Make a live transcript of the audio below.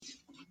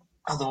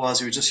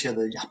Otherwise, we would just hear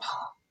the yappa.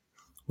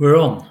 We're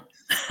on.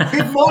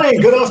 Good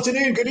morning, good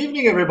afternoon, good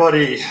evening,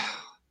 everybody.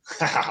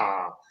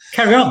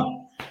 Carry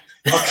on.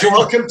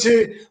 Welcome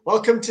to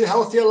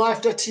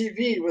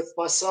healthierlife.tv with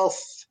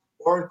myself,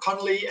 Warren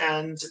Connolly,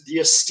 and the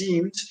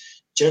esteemed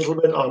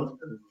gentleman on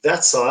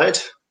that side.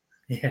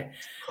 Yeah.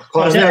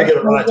 I never get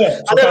it right.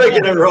 I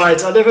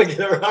never get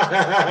it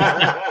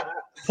right.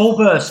 Paul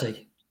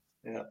Bursey.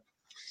 Yeah.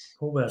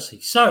 Paul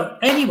Bursey. So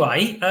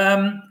anyway,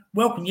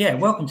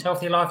 welcome to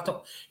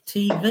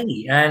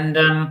healthierlife.tv. And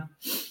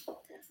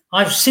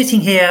I was sitting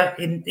here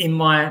in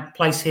my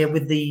place here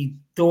with the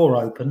door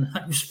open.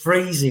 It was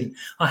freezing.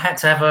 I had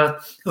to have a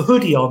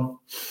hoodie on.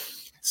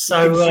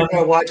 So you figure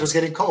out why it was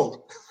getting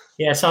cold.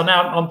 Yeah, so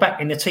now I'm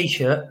back in a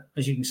t-shirt,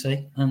 as you can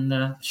see,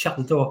 and shut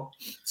the door.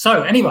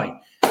 So anyway,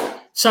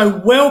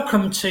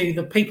 welcome to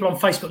the people on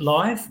Facebook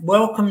Live.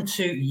 Welcome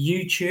to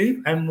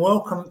YouTube, and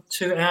welcome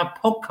to our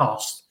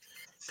podcast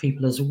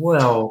people as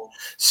well.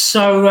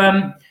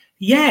 So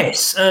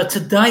yes,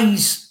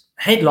 today's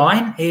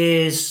headline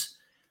is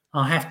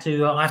I have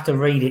to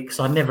read it because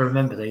I never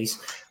remember these.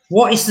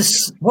 What is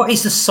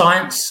the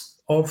science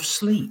of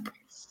sleep?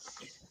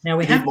 Now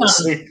we have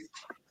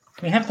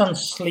done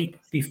sleep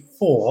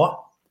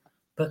before,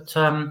 but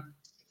as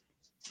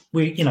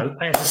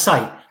I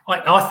say,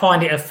 I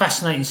find it a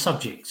fascinating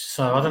subject.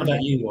 So I don't know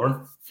about you,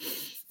 Warren.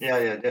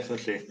 Yeah,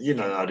 definitely. You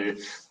know I do.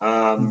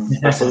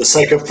 But for the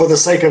sake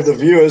of the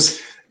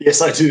viewers,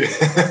 yes, I do.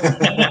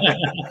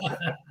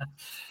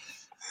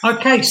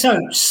 Okay, so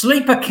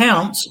sleep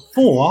accounts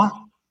for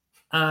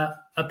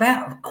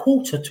about a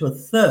quarter to a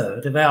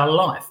third of our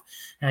life,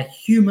 our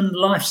human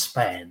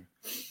lifespan.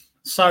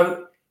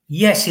 So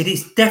yes, it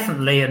is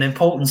definitely an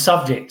important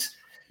subject.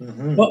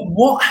 Mm-hmm. But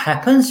what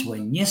happens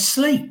when you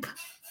sleep?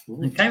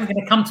 Okay, we're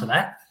going to come to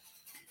that.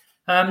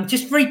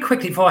 Just very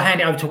quickly before I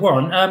hand it over to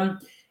Warren.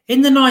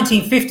 In the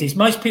 1950s,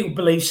 most people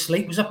believed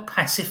sleep was a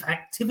passive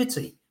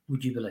activity,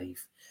 would you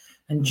believe?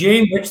 And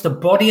during which the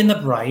body and the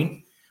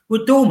brain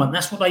were dormant.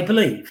 That's what they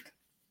believed.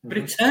 Mm-hmm. But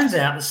it turns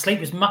out that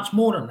sleep is much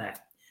more than that.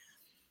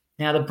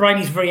 Now, the brain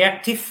is very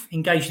active,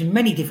 engaged in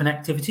many different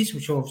activities,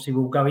 which obviously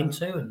we'll go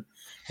into and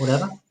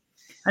whatever.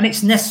 And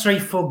it's necessary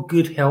for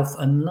good health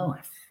and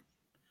life.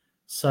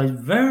 So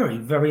very,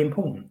 very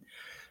important.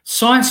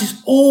 Science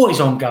is always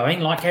ongoing,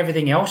 like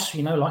everything else,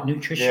 like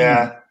nutrition.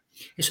 Yeah.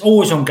 It's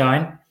always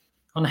ongoing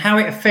on how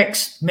it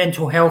affects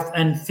mental health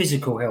and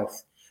physical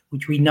health,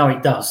 which we know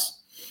it does.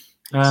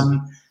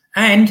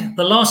 And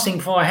the last thing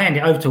before I hand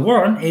it over to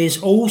Warren is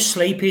all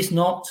sleep is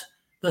not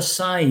the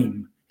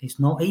same. It's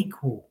not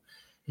equal.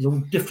 There's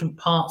all different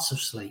parts of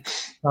sleep.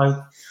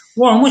 So,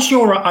 Warren, what's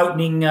your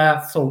opening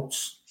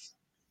thoughts?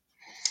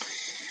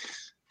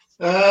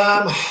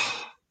 I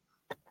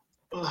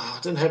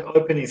didn't have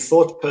opening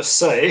thought per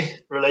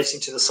se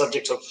relating to the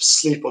subject of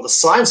sleep or the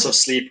science of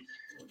sleep.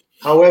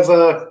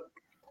 However,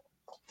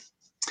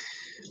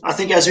 I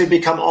think as we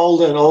become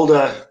older and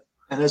older,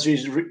 and as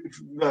we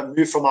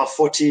move from our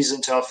 40s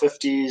into our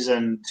 50s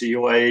and to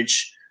your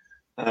age,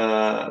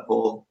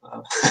 Paul,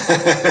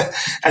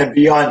 and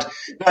beyond,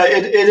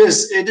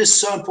 it is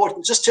so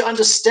important just to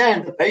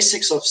understand the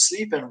basics of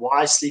sleep and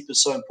why sleep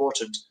is so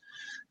important.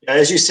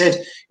 As you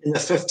said, in the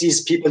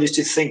 50s, people used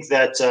to think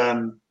that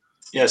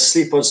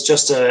sleep was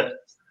just a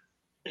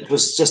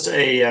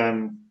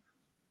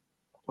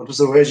what was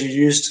the word you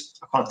used?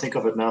 I can't think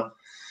of it now.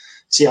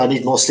 See, I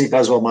need more sleep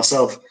as well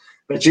myself.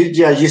 But you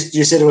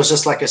said it was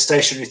just like a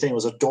stationary thing. It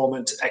was a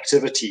dormant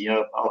activity.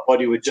 Our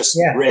body would just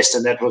rest,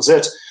 and that was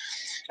it.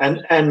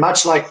 And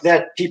much like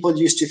that, people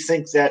used to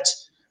think that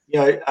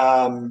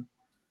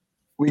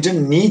we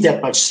didn't need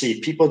that much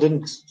sleep. People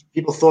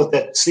thought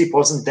that sleep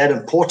wasn't that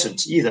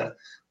important either.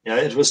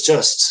 It was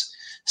just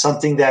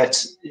something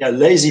that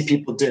lazy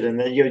people did, and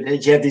then you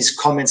have these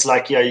comments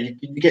like, you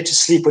get to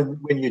sleep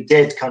when you're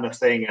dead, kind of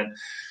thing. And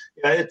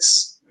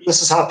this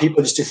is how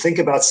people used to think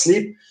about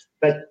sleep.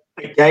 But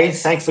again,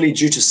 thankfully,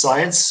 due to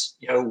science,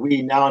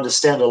 we now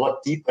understand a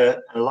lot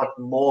deeper and a lot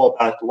more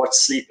about what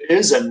sleep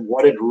is and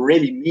what it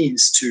really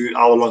means to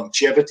our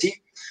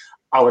longevity,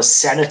 our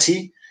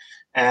sanity,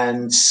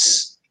 and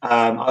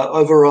our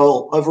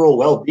overall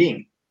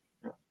well-being.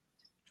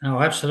 Oh,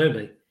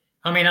 absolutely.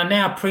 I mean, I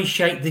now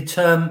appreciate the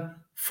term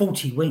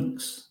 40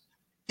 winks.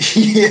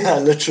 Yeah,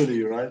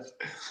 literally, right?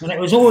 And it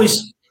was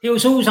always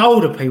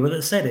older people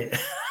that said it.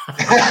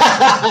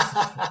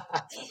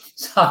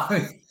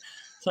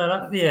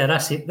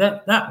 That's it.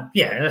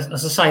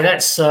 As I say,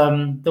 that's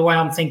the way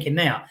I'm thinking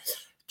now.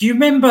 Do you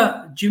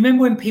remember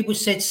when people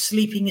said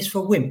sleeping is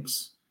for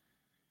wimps?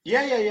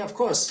 Yeah, of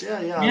course.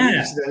 Yeah.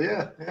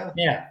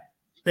 Yeah.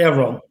 They're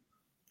wrong.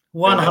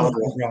 100%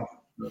 wrong.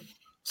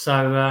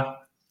 So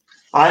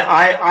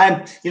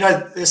I'm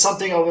there's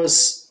something I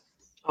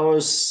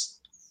was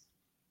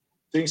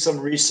doing some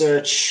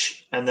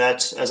research, and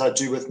that, as I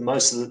do with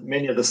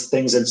many of the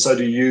things, and so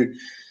do you.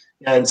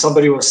 And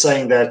somebody was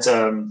saying that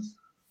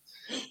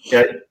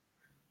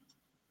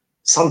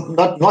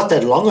not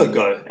that long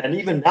ago, and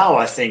even now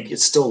I think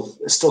it's still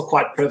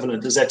quite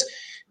prevalent, is that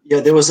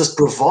there was this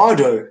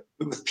bravado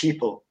with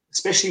people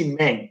especially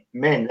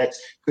men that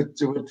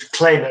would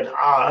claim that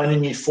I only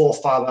need 4 or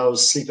 5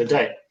 hours sleep a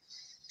day.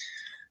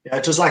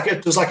 It was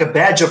like a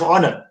badge of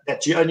honor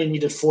that you only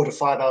needed 4 to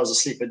 5 hours of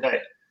sleep a day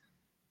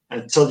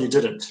until you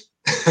didn't.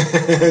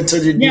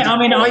 Until you I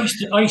mean, I used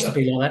to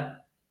be like that.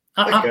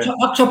 Okay.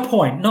 Up to a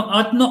point,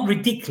 not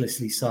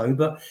ridiculously so,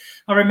 but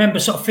I remember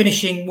sort of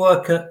finishing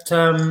work at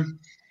how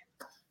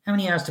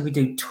many hours did we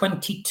do?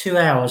 22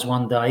 hours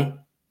one day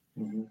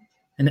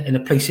in a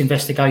police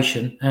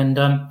investigation, and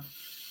then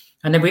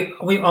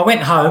I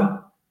went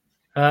home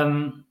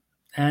and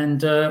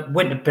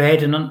went to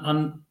bed, and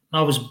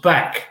I was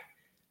back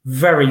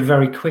very,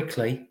 very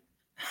quickly.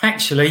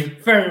 Actually,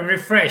 very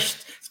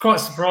refreshed. It's quite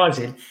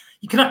surprising.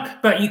 You can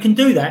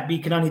do that, but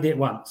you can only do it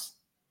once.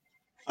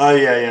 Oh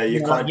yeah,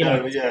 you can't.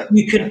 Yeah,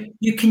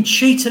 you can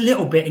cheat a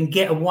little bit and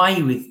get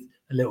away with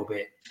a little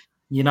bit,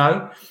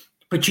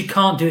 but you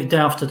can't do it day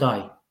after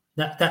day.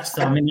 That's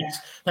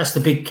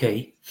the big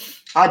key.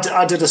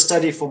 I did a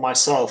study for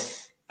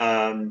myself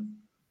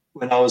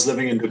when I was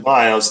living in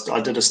Dubai.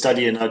 I did a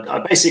study, and I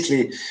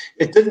basically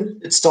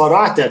it started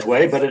out that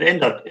way, but it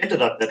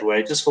ended up that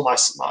way just for my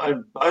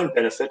own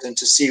benefit and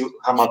to see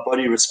how my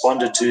body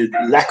responded to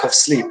lack of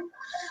sleep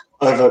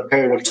over a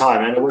period of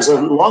time, and it was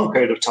a long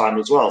period of time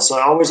as well. So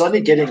I was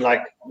only getting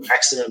like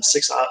maximum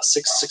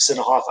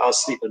 6.5 hours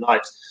sleep a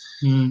night.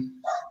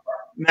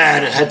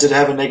 Man, it had to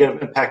have a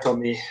negative impact on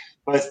me,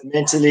 both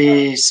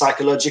mentally,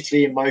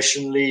 psychologically,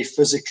 emotionally,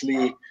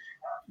 physically.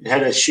 It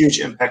had a huge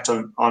impact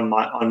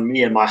on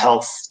me and my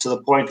health, to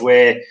the point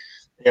where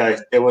I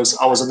was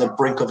on the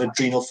brink of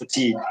adrenal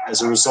fatigue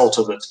as a result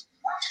of it.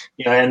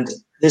 And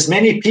there's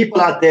many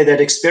people out there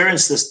that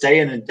experience this day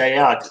in and day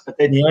out, but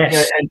they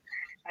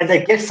and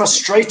they get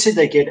frustrated,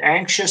 they get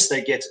anxious,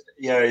 they get,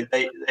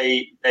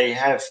 they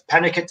have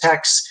panic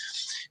attacks.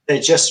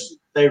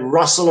 They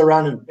rustle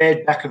around in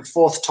bed back and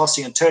forth,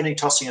 tossing and turning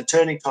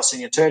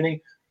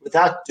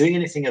without doing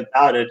anything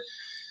about it.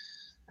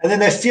 And then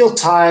they feel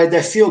tired,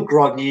 they feel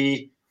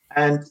groggy,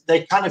 and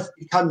they kind of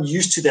become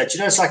used to that.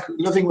 It's like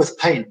living with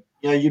pain.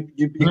 You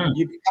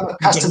become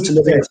accustomed to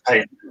living with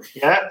pain.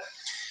 Yeah.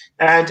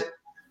 And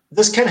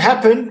this can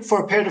happen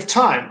for a period of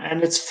time,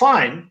 and it's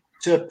fine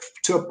to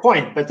a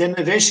point, but then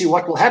eventually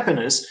what will happen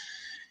is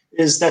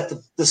that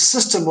the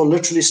system will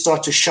literally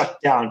start to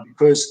shut down,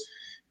 because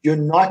you're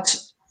not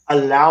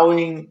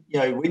allowing,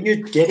 when you're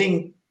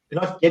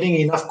not getting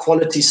enough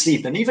quality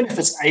sleep, and even if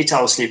it's 8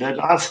 hours sleep,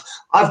 and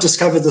I've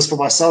discovered this for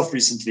myself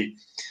recently.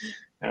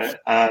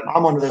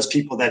 I'm one of those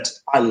people that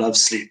I love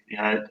sleep.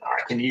 I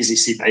can easily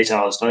sleep 8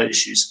 hours, no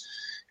issues.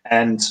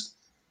 And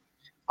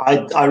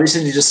I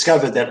recently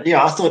discovered that,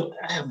 I thought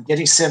I'm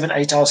getting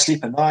 7-8 hours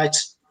sleep a night.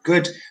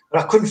 Good,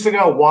 but I couldn't figure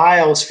out why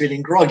I was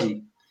feeling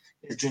groggy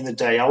during the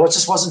day. I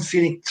just wasn't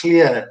feeling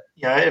clear,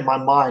 in my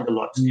mind a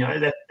lot.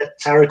 That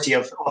clarity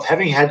of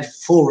having had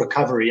full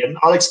recovery, and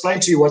I'll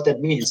explain to you what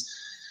that means,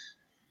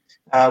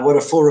 what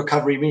a full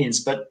recovery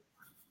means. But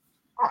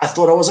I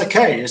thought I was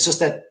okay. It's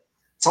just that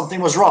something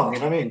was wrong.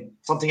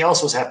 Something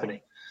else was happening.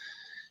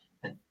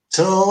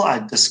 Until I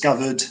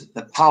discovered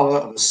the power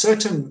of a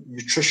certain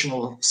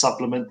nutritional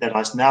supplement that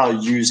I now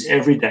use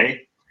every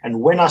day, and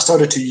when I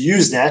started to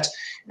use that,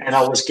 and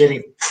I was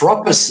getting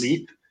proper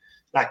sleep,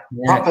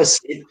 proper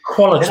sleep,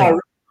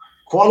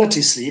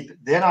 quality sleep,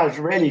 then I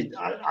really,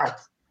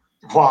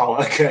 wow,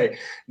 okay,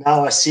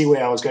 now I see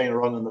where I was going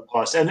wrong in the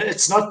past. And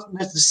it's not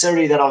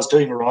necessarily that I was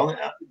doing wrong.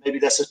 Maybe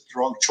that's a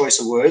wrong choice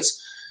of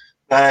words.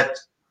 But,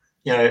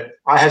 I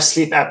have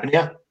sleep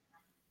apnea.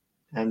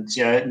 And,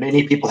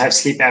 many people have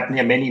sleep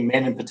apnea. Many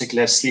men in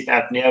particular have sleep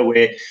apnea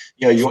where,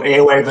 your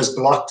airway is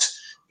blocked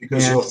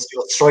because your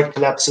throat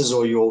collapses,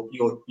 or your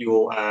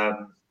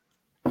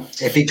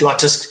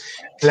epiglottis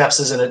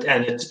collapses, and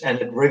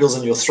it wriggles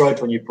in your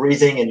throat when you're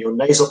breathing, and your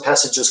nasal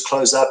passages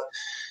close up.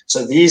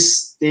 So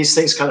these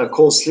things kind of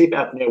cause sleep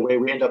apnea, where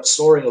we end up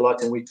snoring a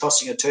lot and we're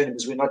tossing and turning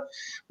because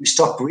we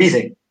stop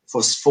breathing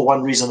for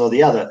one reason or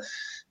the other.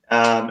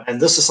 And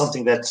this is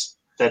something that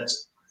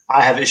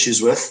I have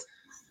issues with.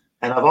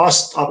 And I've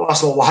asked my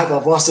wife,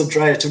 I've asked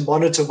Andrea to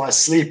monitor my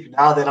sleep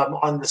now that I'm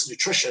on this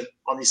nutrition,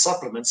 on these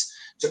supplements,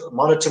 to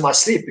monitor my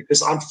sleep,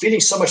 because I'm feeling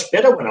so much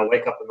better when I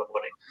wake up in the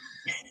morning.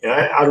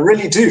 I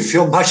really do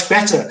feel much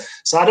better.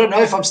 So I don't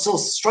know if I'm still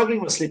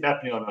struggling with sleep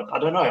apnea or not. I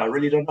don't know. I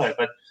really don't know.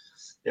 But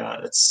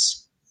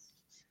it's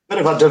a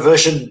bit of a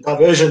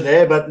diversion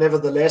there, but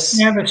nevertheless.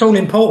 Yeah, but it's all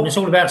important. It's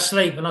all about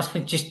sleep. And I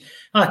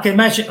can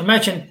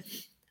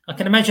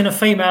imagine a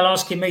female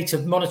asking me to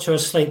monitor her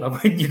sleep.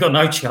 You've got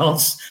no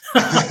chance.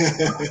 No,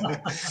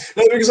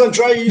 because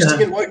Andrea used to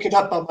get woken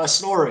up by my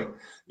snoring.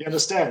 You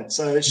understand?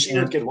 So she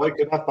would get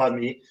woken up by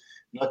me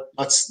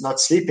not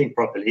sleeping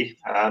properly.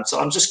 So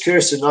I'm just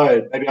curious to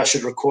know, maybe I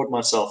should record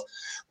myself.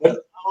 But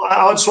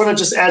I just want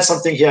to add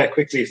something here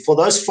quickly. For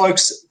those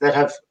folks that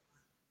have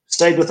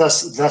stayed with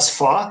us thus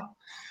far,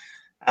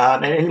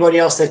 and anybody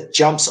else that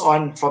jumps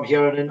on from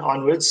here and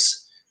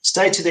onwards,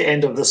 stay to the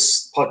end of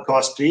this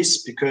podcast,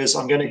 please, because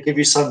I'm going to give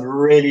you some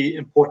really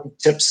important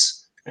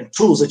tips and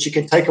tools that you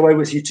can take away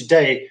with you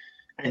today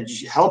and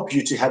help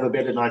you to have a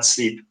better night's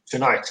sleep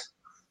tonight.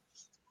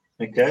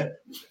 Okay.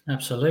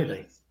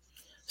 Absolutely.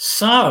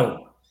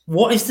 So,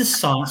 what is the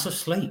science of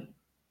sleep?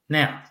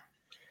 Now,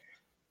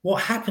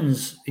 what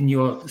happens in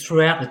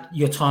throughout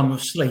your time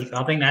of sleep?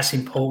 I think that's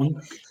important.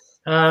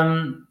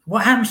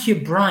 What happens to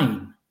your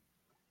brain?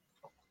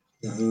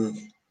 Mm-hmm.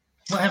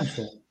 What happens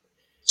to it?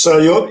 So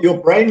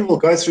your brain will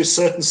go through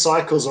certain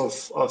cycles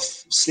of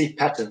sleep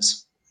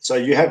patterns. So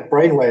you have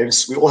brain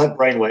waves. We all have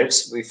brain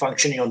waves. We're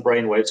functioning on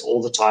brain waves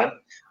all the time,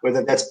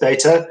 whether that's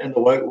beta in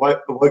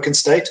the awoken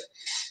state,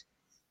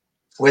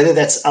 whether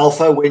that's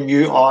alpha when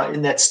you are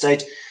in that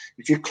state.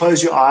 If you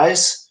close your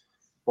eyes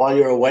while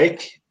you're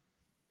awake,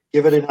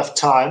 give it enough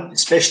time,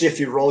 especially if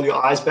you roll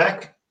your eyes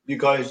back, you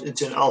go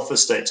into an alpha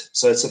state.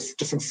 So it's a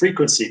different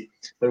frequency.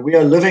 But we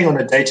are living on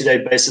a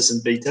day-to-day basis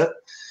in beta.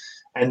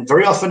 And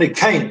very often,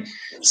 again,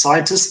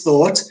 scientists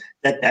thought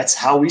that that's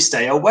how we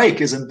stay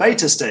awake, is in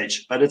beta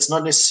stage. But it's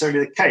not necessarily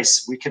the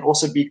case. We can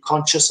also be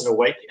conscious and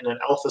awake in an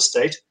alpha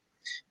state.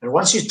 And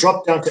once you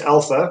drop down to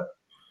alpha,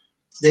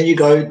 then you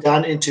go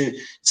down into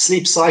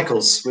sleep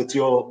cycles with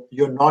your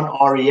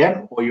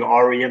non-REM or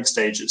your REM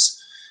stages.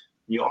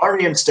 Your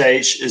REM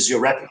stage is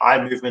your rapid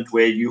eye movement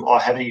where you are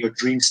having your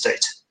dream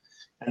state.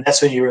 And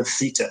that's when you're in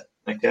theta,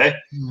 okay?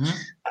 Mm-hmm.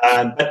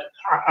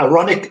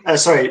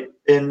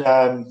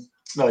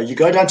 You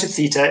go down to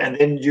theta, and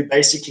then you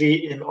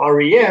basically in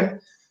REM,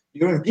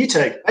 you're in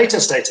beta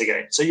state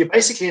again. So you're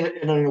basically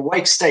in an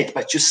awake state,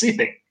 but you're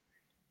sleeping.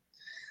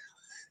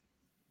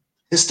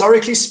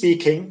 Historically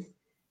speaking,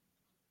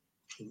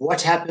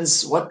 what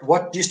happens?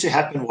 What used to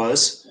happen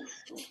was,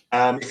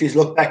 if you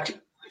look back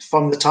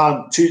from the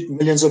time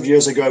millions of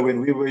years ago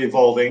when we were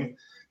evolving,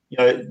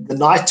 the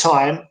night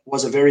time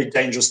was a very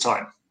dangerous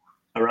time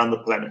around the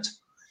planet,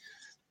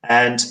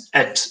 and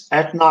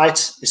at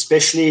night,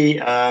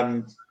 especially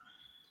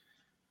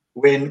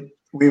when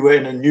we were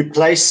in a new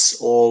place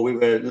or we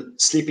were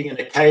sleeping in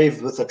a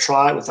cave with our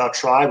tribe, with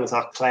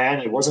our clan,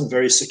 it wasn't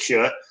very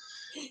secure.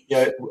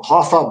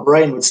 Half our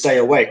brain would stay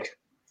awake.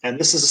 And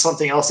this is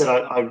something else that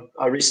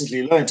I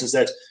recently learned, is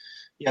that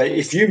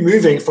if you're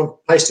moving from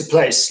place to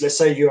place, let's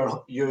say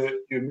you're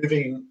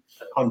moving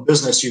on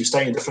business, you're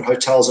staying in different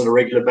hotels on a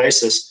regular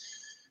basis,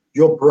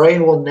 your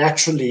brain will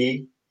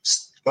naturally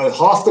go,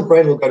 half the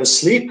brain will go to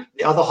sleep,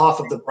 the other half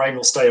of the brain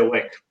will stay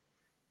awake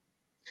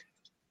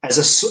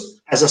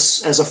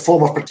as a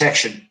form of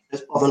protection,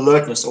 of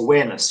alertness,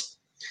 awareness.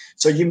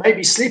 So you may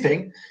be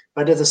sleeping,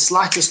 but at the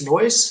slightest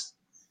noise,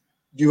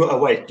 you are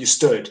awake, you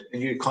stirred,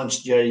 and you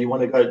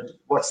want to go,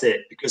 what's there?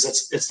 Because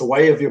it's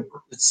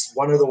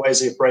one of the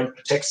ways your brain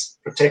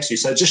protects you.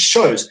 So it just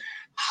shows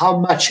how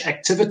much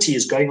activity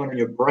is going on in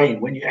your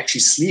brain when you're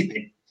actually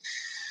sleeping.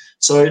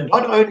 So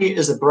not only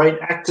is the brain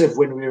active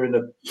when we're in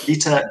a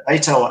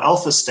beta or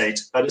alpha state,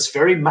 but it's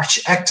very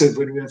much active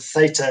when we're in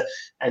theta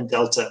and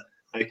delta.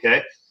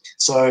 Okay,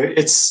 so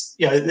it's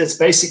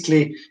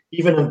basically,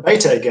 even in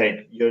beta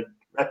again, your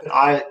rapid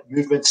eye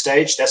movement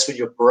stage, that's when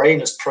your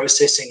brain is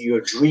processing,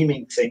 you're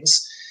dreaming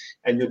things,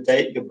 and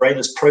your brain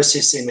is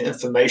processing the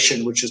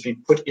information which has been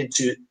put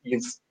into,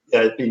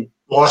 been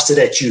blasted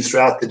at you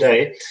throughout the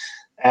day.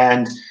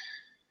 And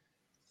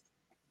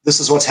this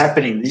is what's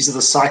happening. These are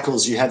the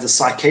cycles. You have the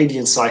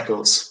circadian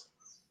cycles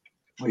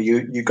where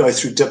you go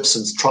through dips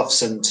and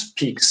troughs and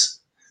peaks.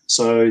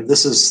 So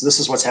this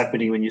is what's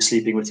happening when you're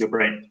sleeping with your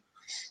brain.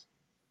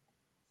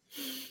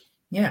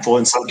 Yeah. For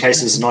in some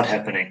cases not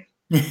happening.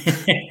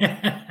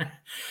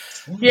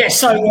 Yeah,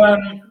 so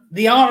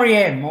the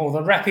REM, or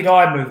the rapid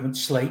eye movement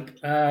sleep,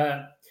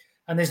 and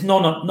there's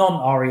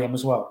non-REM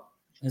as well.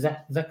 Is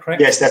that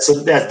correct? Yes,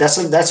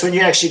 that's when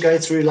you're actually going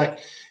through, like,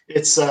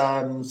 it's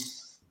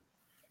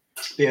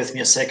bear with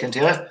me a second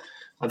here.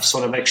 I just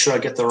want to make sure I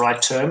get the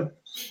right term.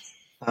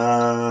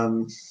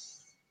 For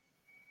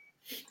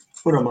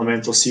a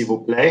momento, s'il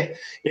vous plaît.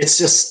 It's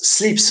just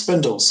sleep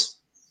spindles.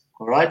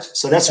 All right.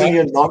 So that's when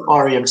you're in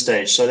non-REM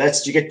stage. So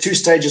you get two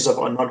stages of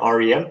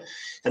non-REM.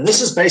 And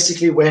this is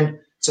basically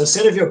so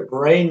instead of your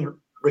brain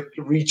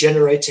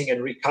regenerating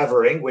and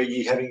recovering, where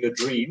you're having your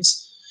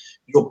dreams,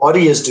 your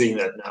body is doing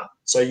that now.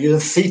 So you're in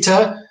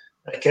theta,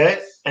 okay,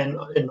 and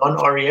in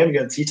non-REM,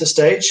 you're in theta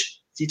state.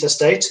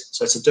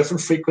 So it's a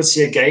different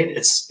frequency again.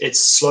 It's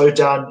slowed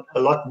down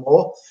a lot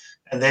more.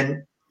 And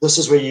then this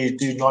is where you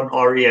do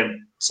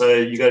non-REM. So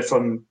you go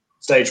from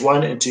stage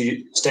 1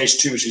 into stage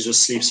 2, which is your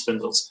sleep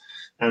spindles.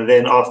 And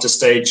then after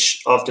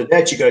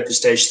that, you go to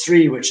stage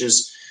 3, which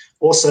is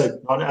also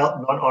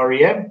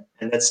non-REM,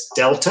 and that's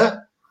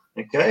delta,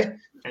 okay?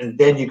 And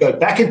then you go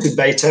back into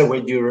beta,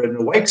 where you're in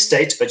an awake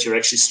state, but you're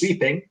actually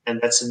sleeping,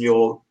 and that's in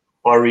your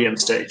REM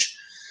stage.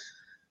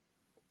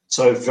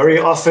 So very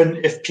often,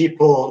 if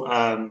people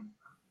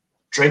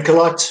drink a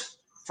lot,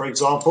 for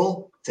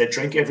example, they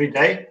drink every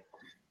day,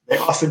 they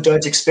often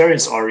don't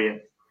experience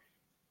REM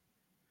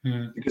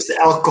because the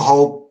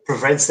alcohol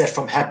prevents that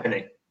from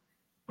happening,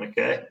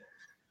 okay?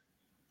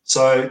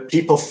 So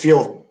people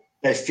feel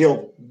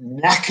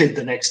knackered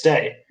the next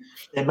day.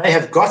 They may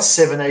have got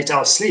 7-8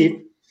 hours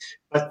sleep,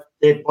 but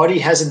their body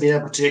hasn't been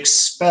able to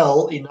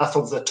expel enough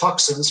of the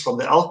toxins from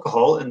the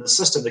alcohol in the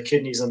system, the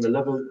kidneys and the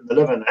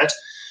liver and that,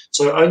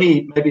 So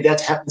only maybe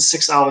that happens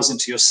 6 hours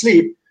into your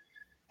sleep.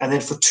 And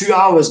then for 2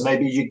 hours,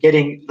 maybe you're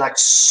getting like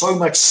so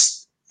much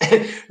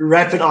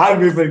rapid eye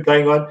movement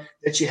going on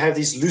that you have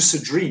these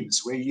lucid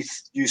dreams where you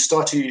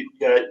start to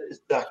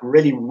like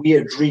really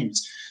weird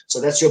dreams. So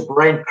that's your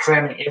brain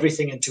cramming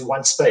everything into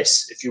one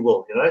space, if you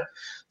will,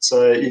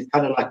 So you're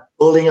kind of like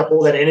building up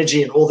all that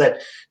energy and all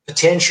that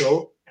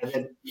potential, and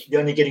then you're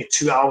only getting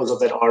 2 hours of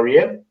that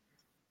REM.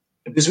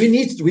 Because we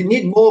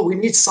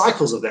need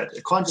cycles of that.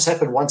 It can't just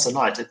happen once a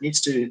night. It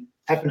needs to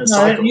happen in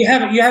cycles. You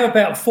have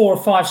about 4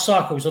 or 5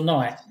 cycles a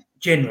night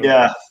generally.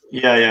 Yeah.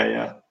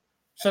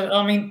 So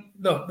I mean,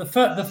 look, the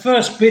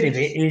first bit of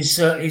it is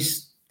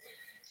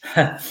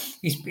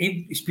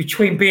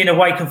between being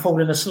awake and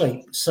falling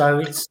asleep. So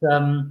it's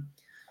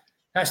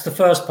that's the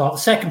first part. The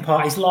second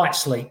part is light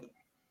sleep.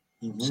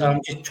 Mm-hmm. So I'm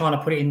just trying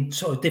to put it in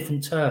sort of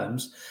different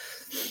terms.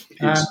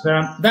 Yes.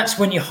 And that's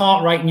when your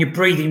heart rate and your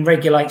breathing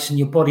regulates and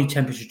your body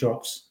temperature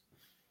drops.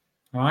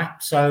 All right.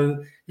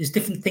 So there's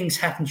different things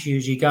happen to you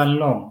as you're going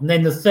along. And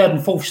then the third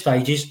and fourth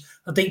stages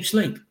are deep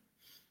sleep.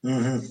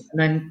 Mm-hmm.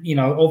 And then,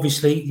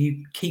 obviously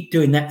you keep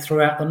doing that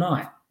throughout the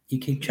night. You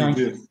keep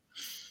changing.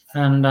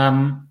 And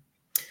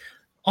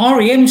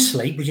REM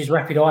sleep, which is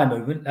rapid eye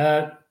movement,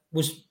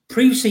 was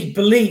previously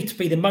believed to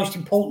be the most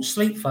important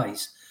sleep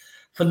phase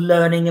for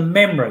learning and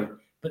memory.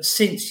 But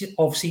since,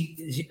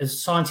 obviously,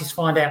 as scientists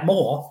find out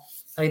more,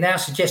 they now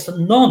suggest that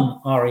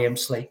non-REM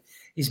sleep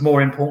is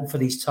more important for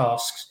these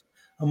tasks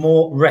and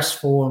more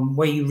restful and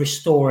where you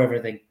restore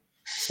everything.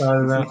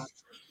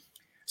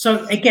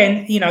 So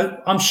again,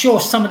 I'm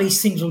sure some of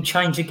these things will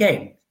change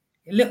again,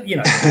 maybe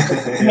a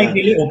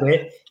little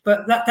bit,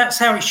 but that's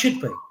how it should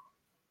be.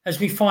 As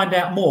we find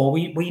out more,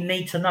 we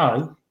need to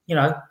know,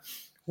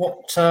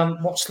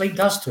 what sleep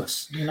does to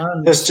us,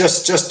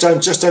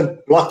 Just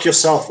don't block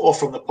yourself off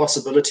from the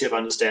possibility of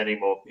understanding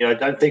more.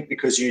 Don't think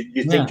because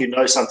you think you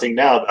know something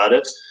now about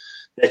it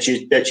that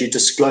you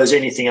disclose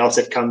anything else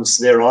that comes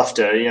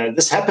thereafter.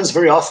 This happens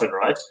very often,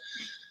 right?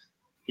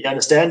 You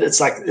understand? It's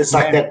like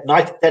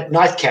that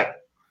nightcap.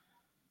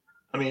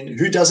 I mean,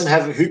 who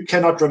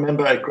cannot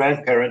remember a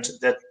grandparent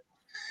that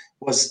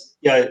was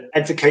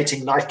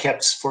advocating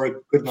nightcaps for a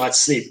good night's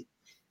sleep?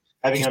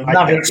 Having a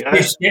nightcap,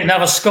 get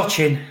another scotch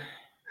in.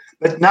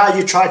 But now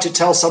you try to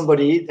tell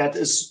somebody that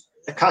is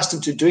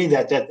accustomed to doing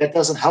that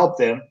doesn't help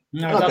them.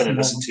 No, they're not going to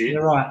listen to you.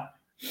 You're right.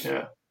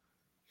 Yeah,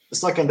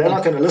 they're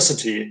not going to listen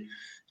to you.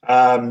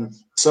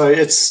 So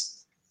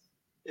it's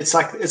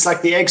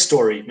like the egg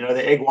story.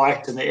 The egg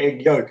white and the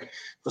egg yolk.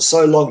 For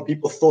so long,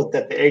 people thought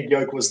that the egg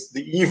yolk was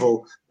the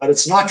evil, but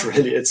it's not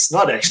really. It's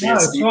not actually. No,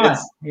 it's right.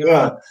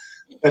 Right.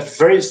 But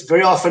very,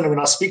 very often when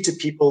I speak to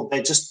people,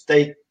 because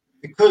they've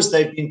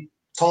been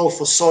told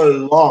for so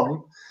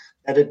long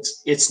that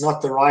it's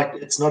not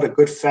a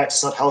good fat,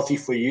 it's not healthy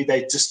for you,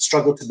 they just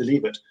struggle to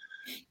believe it.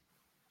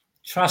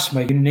 Trust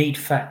me, you need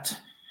fat.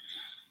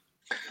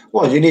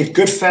 Well, you need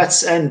good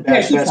fats and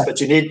bad fats, but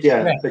you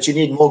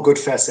need more good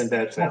fats than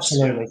bad fats.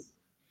 Absolutely.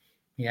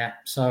 Yeah.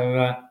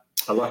 So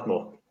a lot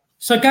more.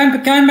 So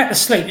going back to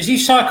sleep, as you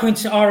cycle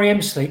into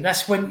REM sleep,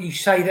 that's when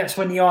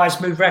the eyes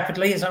move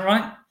rapidly, is that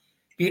right?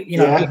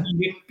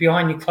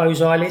 Behind your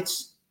closed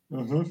eyelids.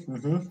 Mm-hmm,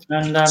 mm-hmm.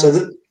 And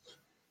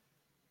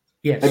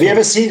Have you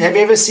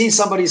ever seen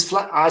somebody's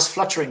eyes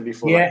fluttering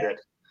before like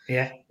that?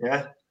 Yeah.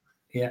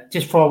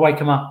 Just before I wake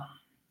them up.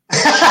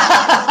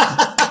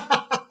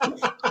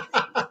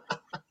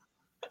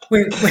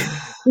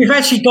 We've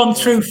actually gone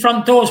through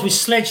front doors with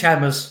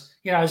sledgehammers,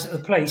 as the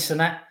police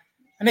and that,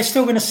 and they're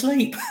still going to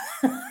sleep.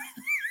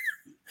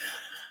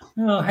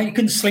 You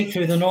couldn't sleep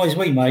through the noise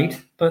we made,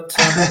 but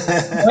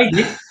they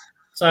did.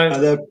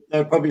 So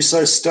they're probably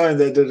so stoned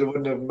that it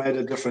wouldn't have made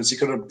a difference. You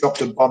could have dropped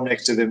a bomb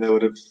next to them; they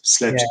would have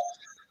slept. Yeah.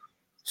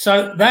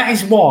 So that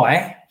is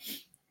why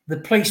the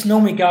police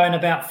normally go in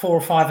about 4 or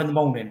 5 in the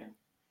morning.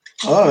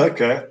 Oh,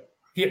 okay.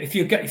 If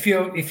you're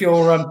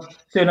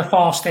doing a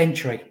fast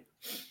entry,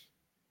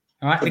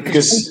 all right,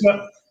 because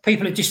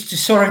people are just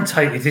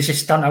disorientated; they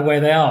just don't know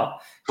where they are.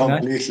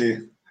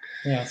 Completely.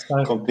 Yeah.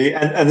 So. Complete.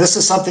 And this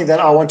is something that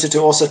I wanted to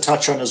also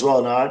touch on as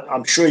well. Now,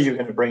 I'm sure you're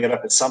going to bring it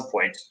up at some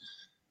point,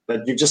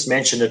 but you've just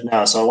mentioned it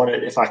now. So I want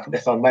to, if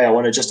I may, I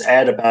want to just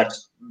add about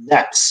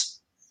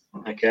naps.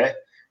 Okay.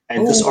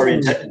 And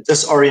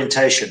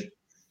disorientation.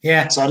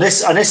 Yeah. So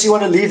unless you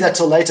want to leave that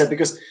till later,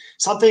 because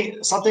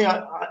something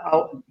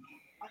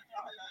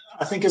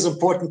I think is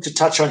important to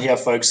touch on here,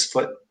 folks,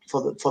 for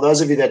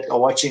those of you that are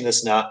watching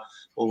this now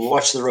or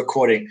watch the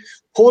recording.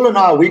 Paul and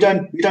I, we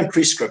don't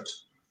pre-script.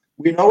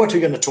 We know what we're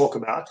going to talk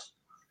about.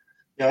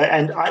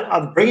 And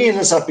I'm bringing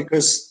this up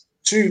because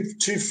two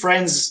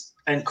friends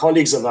and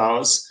colleagues of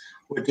ours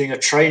were doing a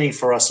training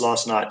for us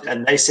last night,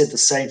 and they said the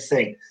same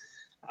thing.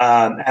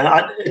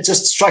 It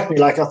just struck me,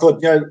 like I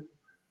thought,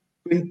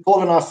 when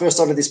Paul and I first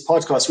started this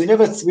podcast, we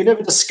never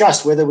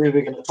discussed whether we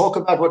were going to talk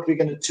about what we're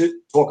going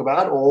to talk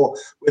about, or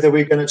whether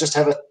we're going to just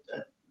have a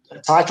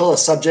title, a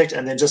subject,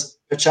 and then just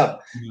pitch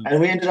up. Mm-hmm. And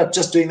we ended up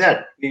just doing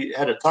that. We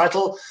had a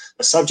title,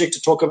 a subject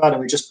to talk about,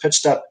 and we just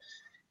pitched up.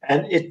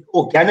 And it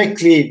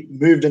organically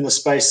moved in the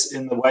space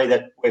in the way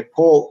that where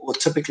Paul will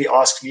typically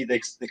ask me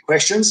the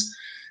questions,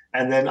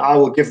 and then I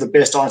will give the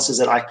best answers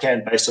that I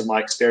can based on my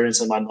experience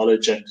and my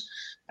knowledge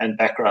and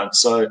background.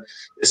 So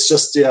it's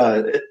just,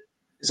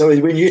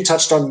 so when you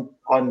touched on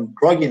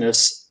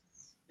grogginess,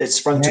 it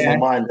sprung to my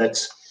mind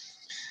that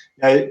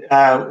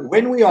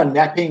when we are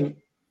napping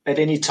at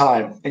any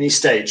time, any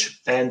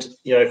stage, and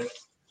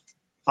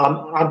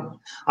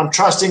I'm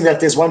trusting that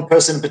there's one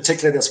person in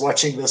particular that's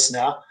watching this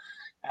now,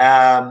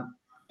 and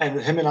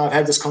him and I have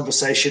had this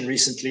conversation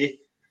recently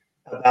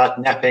about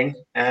napping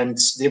and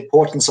the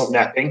importance of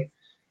napping,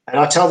 and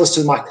I tell this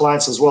to my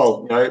clients as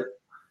well.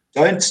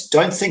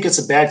 Don't think it's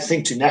a bad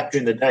thing to nap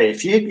during the day.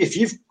 If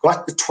you've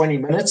got the 20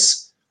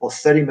 minutes or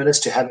 30 minutes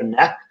to have a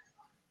nap,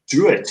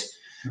 do it.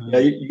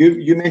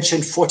 You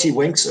mentioned 40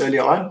 winks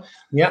earlier on.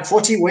 Yeah,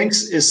 40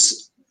 winks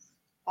is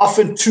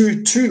often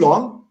too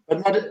long,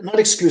 but not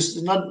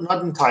exclusive,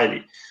 not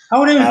entirely.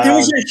 Oh, there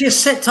is actually a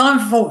set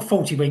time for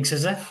 40 winks,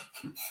 is there?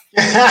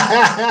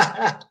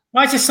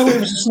 I just thought it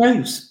was a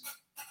snooze.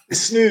 A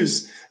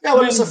snooze. Yeah,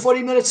 well, it's a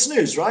 40-minute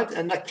snooze, right?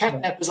 And a cat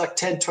nap is like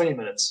 10, 20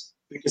 minutes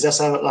because that's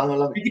how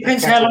long. It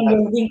depends how long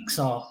your winks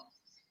are.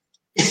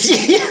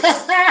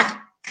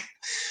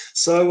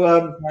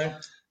 So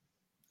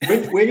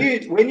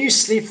when you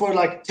sleep for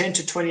like 10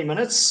 to 20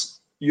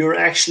 minutes, you're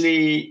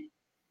actually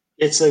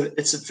it's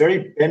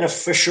very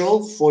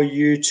beneficial for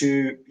you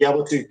to be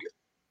able to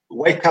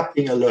wake up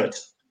being alert.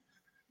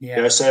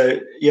 Yeah. So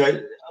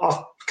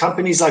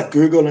companies like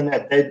Google and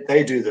that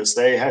they do this.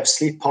 They have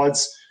sleep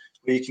pods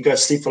where you can go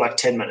sleep for like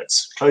 10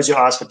 minutes. Close your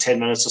eyes for 10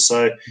 minutes or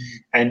so,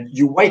 and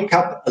you wake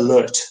up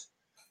alert.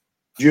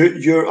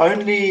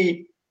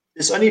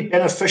 It's only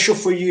beneficial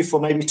for you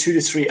for maybe 2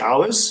 to 3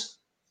 hours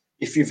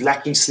if you've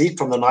lacking sleep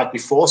from the night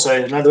before. So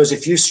in other words,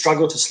 if you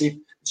struggle to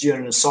sleep, you're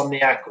an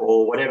insomniac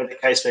or whatever the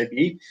case may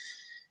be,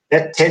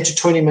 that 10 to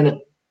 20 minute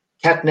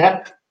cat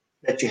nap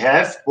that you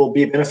have will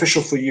be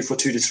beneficial for you for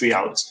 2 to 3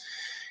 hours.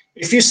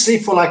 If you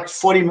sleep for like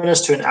 40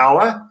 minutes to an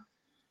hour,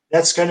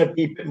 that's going to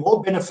be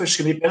more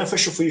beneficial,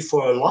 for you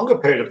for a longer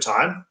period of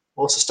time,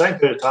 more sustained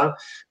period of time,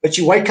 but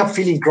you wake up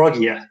feeling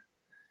groggier.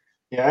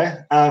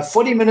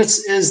 40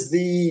 minutes is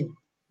the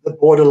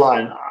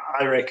borderline,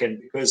 I reckon,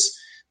 because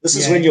this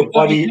is when your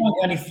body.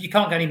 You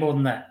can't go any more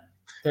than that.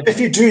 If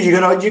you do,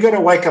 you're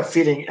gonna wake up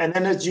feeling, and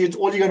then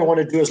all you're gonna want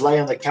to do is lay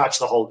on the couch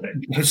the whole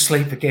day.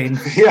 Sleep again.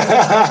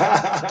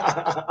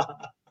 Yeah.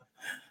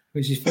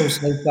 Which is feels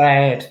so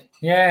bad.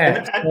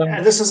 Yeah.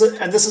 And this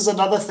is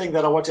another thing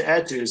that I want to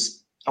add to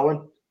is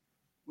when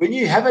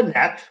you have a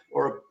nap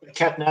or a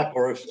cat nap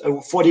or a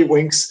 40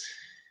 winks,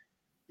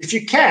 if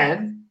you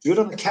can, do it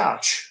on the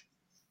couch.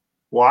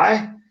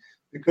 Why?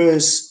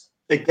 Because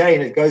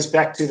again, it goes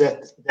back to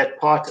that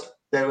part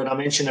that when I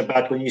mentioned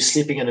about when you're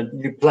sleeping in a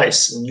new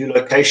place, a new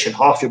location,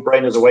 half your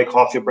brain is awake,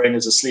 half your brain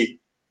is asleep.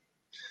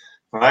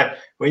 All right.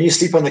 When you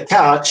sleep on the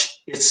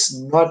couch, it's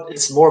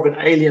more of an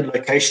alien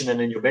location than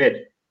in your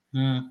bed.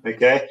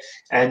 Okay.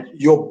 And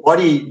your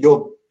body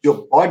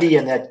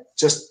and that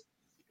just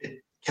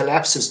it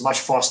collapses much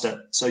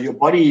faster. So your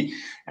body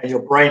and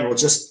your brain will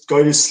just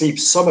go to sleep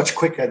so much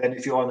quicker than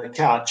if you're on the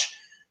couch,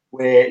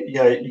 where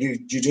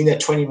you're doing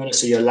that 20 minutes,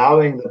 so you're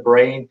allowing the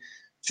brain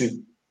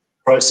to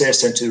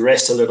process and to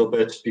rest a little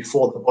bit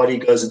before the body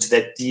goes into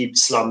that deep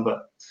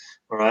slumber.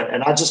 All right.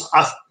 And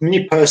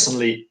me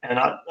personally, and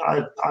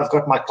I've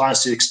got my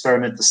clients to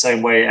experiment the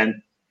same way.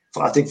 And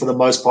I think for the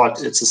most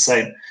part, it's the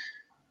same.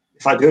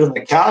 If I do it on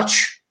the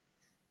couch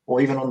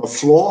or even on the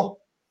floor,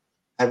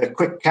 have a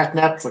quick cat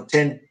nap for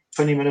 10,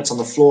 20 minutes on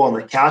the floor on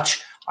the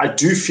couch, I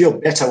do feel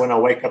better when I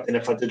wake up than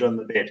if I did it on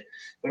the bed.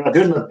 When I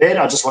do it on the bed,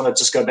 I just want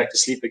to go back to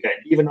sleep again,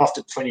 even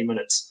after 20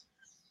 minutes.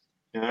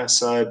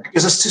 So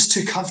because it's just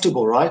too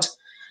comfortable, right?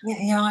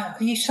 Yeah.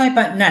 You say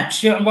about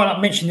naps. What I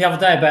mentioned the other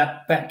day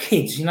about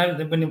kids.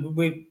 When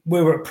we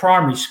were at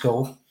primary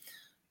school,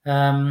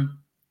 I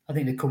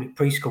think they call it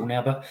preschool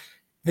now, but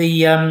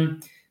we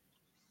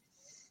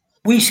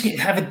used to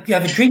have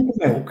a drink of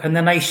milk, and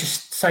then they used to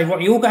say,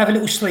 "Right, you all go have a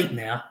little sleep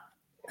now,"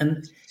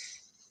 and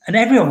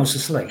everyone was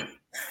asleep.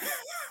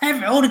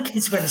 All the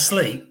kids went to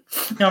sleep.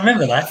 I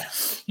remember that.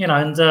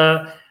 And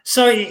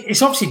so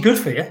it's obviously good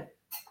for you.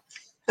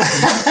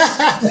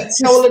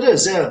 That's all it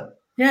is, yeah.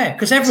 Yeah,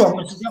 because everyone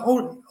was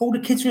all the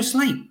kids were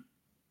asleep.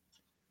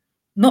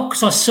 Not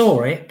because I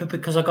saw it, but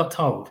because I got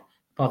told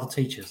by the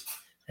teachers.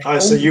 Oh,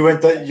 so you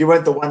weren't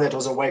the one that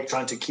was awake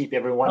trying to keep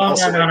everyone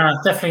else awake. No,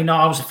 definitely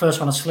not. I was the first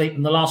one asleep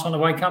and the last one to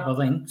wake up, I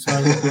think. So,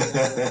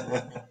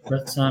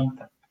 but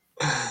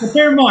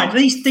bear in mind,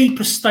 these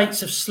deeper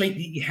states of sleep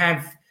that you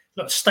have,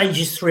 like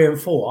stages 3 and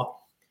 4,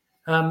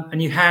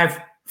 and you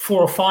have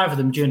 4 or 5 of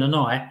them during the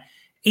night.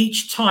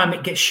 Each time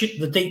it gets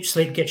the deep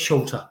sleep gets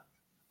shorter.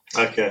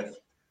 Okay.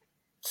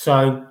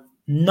 So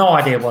no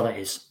idea what it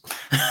is,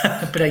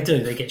 but they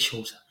do. They get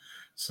shorter.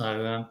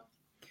 So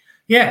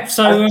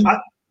So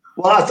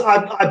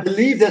I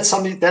believe that's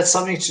something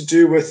to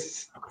do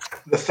with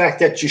the fact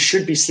that you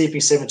should be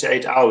sleeping 7 to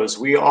 8 hours.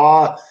 We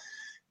are,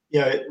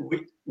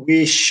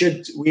 this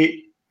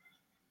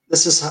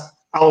is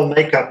our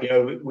makeup,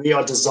 we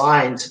are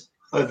designed.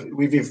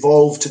 We've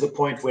evolved to the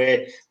point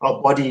where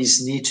our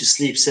bodies need to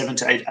sleep 7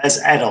 to 8 as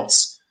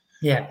adults.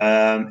 Yeah.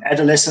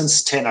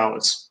 Adolescents, 10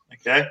 hours.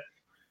 Okay.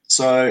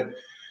 So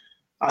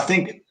I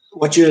think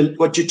what you're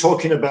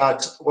talking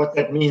about, what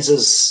that means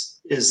is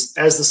as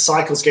the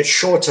cycles get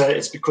shorter,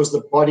 it's because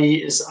the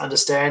body is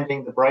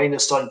understanding, the brain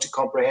is starting to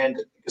comprehend,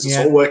 because it's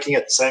all working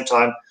at the same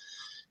time,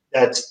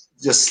 that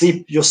your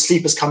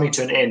sleep is coming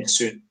to an end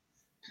soon.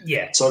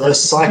 Yeah. So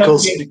those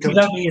cycles you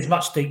don't need as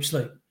much deep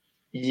sleep.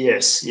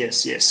 Yes.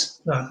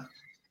 No.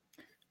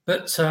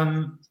 But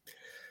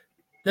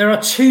there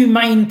are two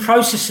main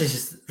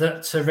processes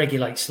that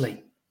regulate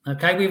sleep.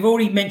 Okay, we've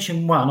already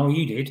mentioned one, or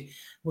you did,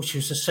 which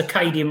was the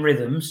circadian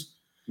rhythms.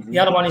 Mm-hmm. The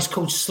other one is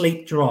called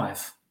sleep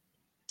drive.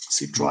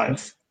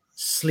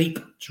 Sleep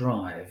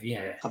drive,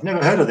 yeah. I've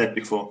never heard of that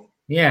before.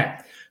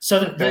 Yeah. So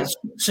the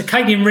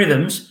circadian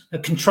rhythms are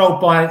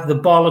controlled by the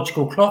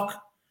biological clock,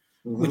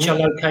 which are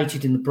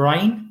located in the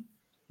brain.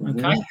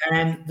 Okay.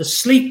 And the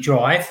sleep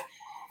drive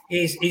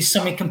is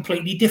something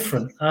completely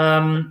different.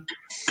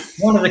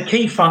 One of the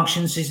key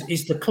functions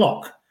is the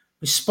clock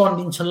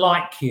responding to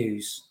light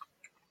cues.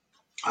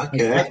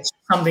 Okay. That's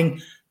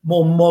something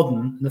more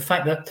modern. The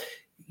fact that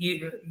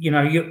you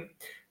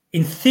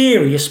in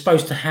theory you're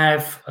supposed to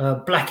have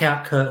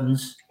blackout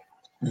curtains,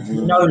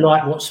 no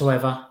light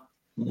whatsoever,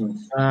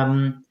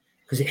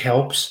 because it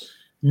helps.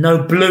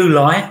 No blue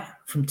light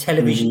from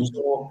televisions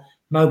or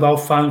mobile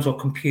phones or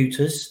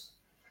computers,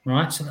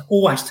 right? So that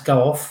all has to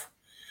go off.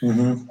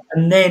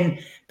 And then,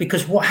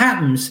 because what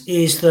happens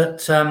is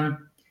that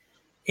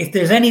if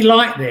there's any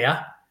light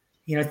there,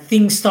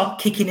 things start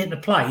kicking into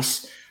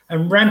place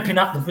and ramping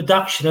up the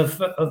production of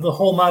the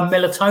hormone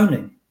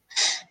melatonin.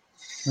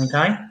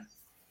 Okay.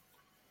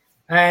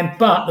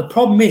 But the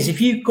problem is, if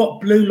you've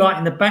got blue light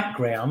in the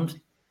background,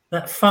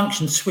 that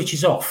function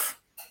switches off,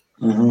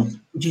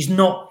 which is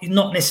not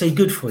necessarily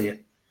good for you.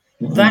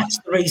 That's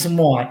the reason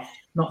why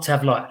not to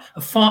have light.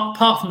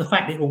 Apart from the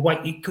fact that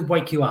it could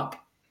wake you up.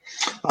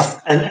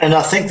 And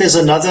I think there's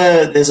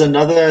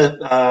another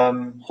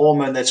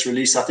hormone that's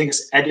released. I think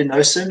it's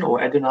adenosine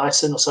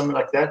or something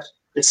like that.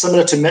 It's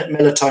similar to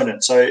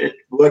melatonin, so it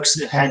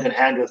works hand in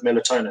hand with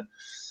melatonin.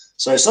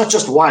 So it's not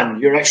just one;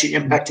 you're actually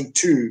impacting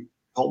two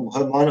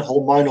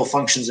hormonal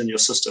functions in your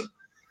system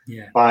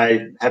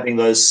by having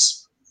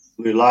those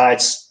blue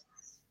light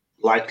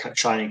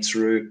shining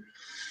through.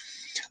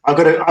 I've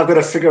got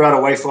to figure out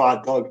a way for our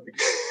dog.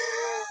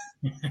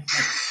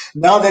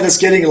 Now that it's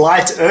getting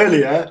light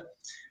earlier,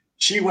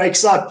 she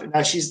wakes up.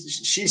 Now she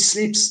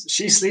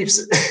sleeps.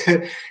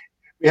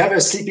 We have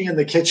her sleeping in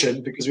the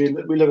kitchen because we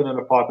live in an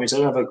apartment, so I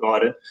don't have a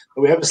garden.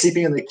 But we have her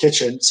sleeping in the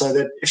kitchen so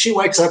that if she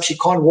wakes up, she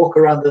can't walk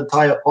around the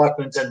entire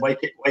apartment and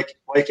wake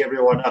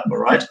everyone up. All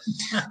right.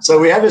 So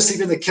we have her sleep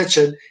in the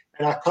kitchen,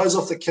 and I close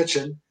off the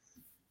kitchen,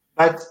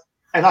 and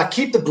I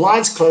keep the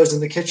blinds closed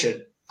in the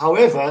kitchen.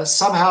 However,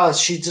 somehow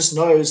she just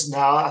knows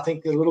now. I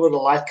think a little bit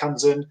of light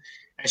comes in,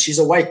 and she's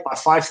awake by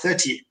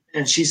 5:30,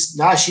 and she's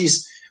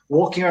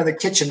walking around the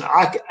kitchen.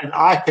 And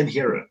I can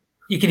hear her.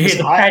 You can hear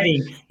the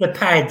padding, the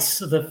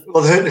pads.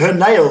 Well, her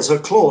nails, her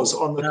claws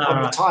on the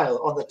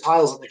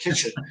tiles in the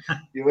kitchen.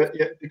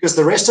 Because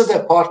the rest of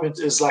the apartment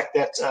is like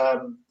that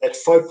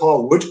faux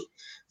pas wood,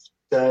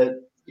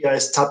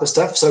 type of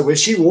stuff. So when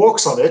she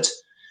walks on it,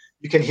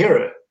 you can hear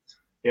her.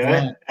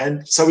 Yeah.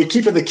 And so we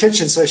keep her in the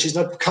kitchen so she's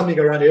not coming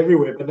around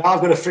everywhere. But now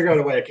I've got to figure out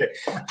a way. Okay,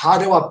 how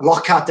do I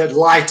block out that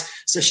light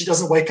so she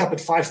doesn't wake up at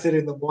 5:30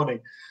 in the morning?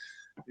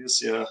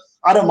 Yes,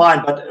 I don't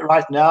mind, but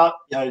right now,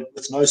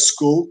 with no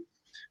school,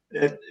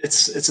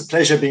 it's a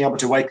pleasure being able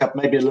to wake up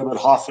maybe about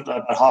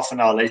half an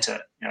hour later.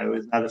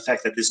 With the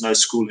fact that there's no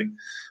schooling.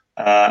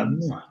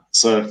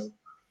 So,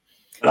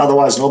 but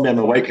otherwise, normally I'm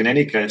awake in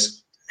any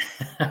case.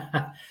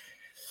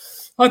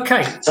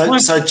 Okay.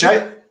 So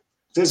Jay,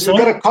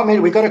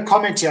 we've got a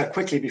comment here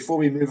quickly before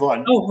we move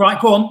on. Oh, right,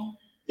 go on.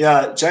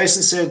 Yeah,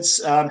 Jason said,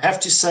 have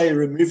to say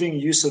removing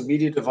use of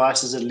media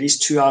devices at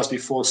least 2 hours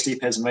before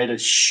sleep has made a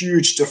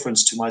huge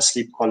difference to my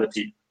sleep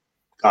quality,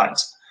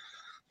 guys.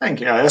 Thank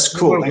you. Yeah, that's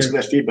cool. Thanks for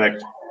that feedback.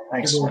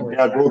 Thanks.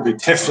 Yeah, it will be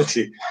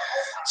definitely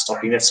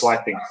stopping that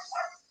swiping.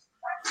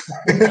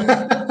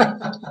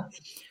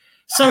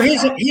 So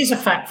here's a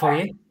fact for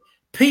you.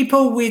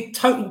 People with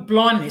total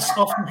blindness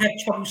often have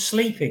trouble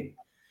sleeping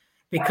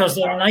because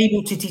they're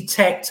unable to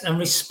detect and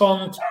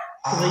respond to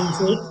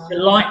the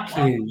light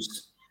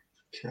cues.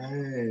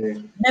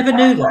 Okay. Never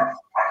knew that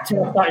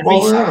until I started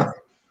researching.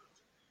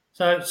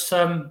 So it's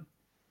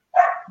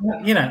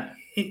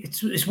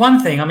it's one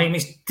thing. I mean,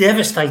 it's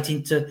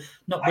devastating to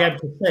not be able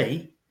to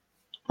see.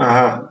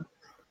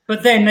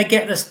 But then they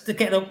get the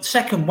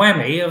second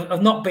whammy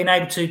of not being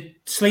able to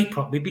sleep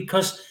properly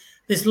because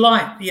there's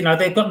light.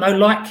 They've got no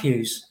light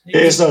cues.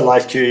 There's no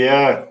light cue.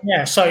 Yeah.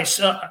 Yeah. So it's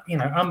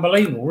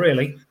unbelievable,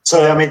 really.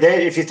 So I mean,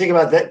 if you think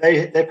about that,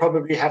 they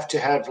probably have to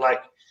have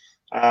like.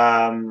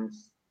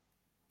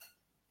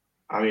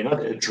 I mean,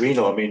 not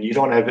adrenal. I mean, you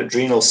don't have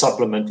adrenal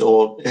supplement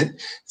or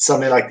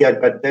something like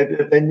that, but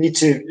they need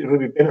to, it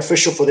would be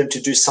beneficial for them to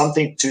do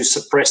something to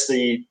suppress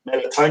the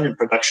melatonin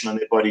production on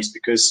their bodies,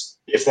 because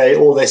if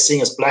all they're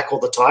seeing is black all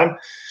the time,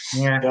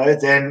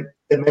 then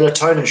the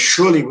melatonin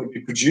surely would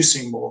be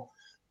producing more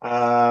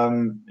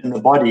in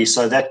the body.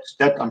 So that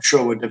I'm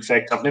sure would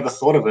affect. I've never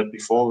thought of it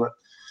before, but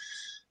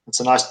it's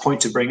a nice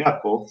point to bring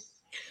up, Paul.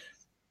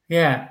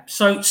 Yeah.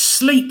 So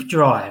sleep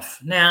drive.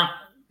 Now,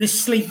 this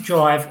sleep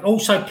drive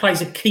also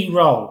plays a key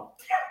role.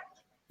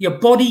 Your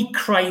body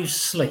craves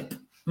sleep,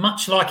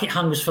 much like it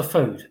hungers for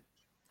food.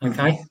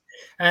 Okay. Mm-hmm.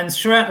 And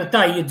throughout the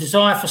day, your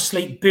desire for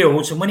sleep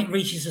builds. And when it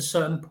reaches a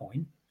certain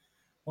point,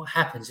 what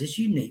happens is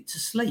you need to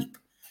sleep.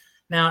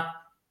 Now,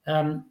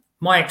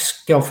 my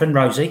ex-girlfriend,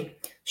 Rosie,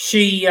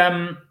 she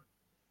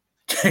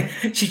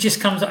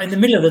just comes up in the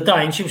middle of the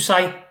day and she'll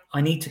say,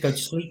 I need to go to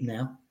sleep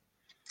now.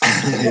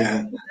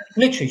 Yeah.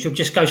 Literally, she'll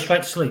just go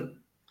straight to sleep.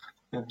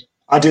 Yeah.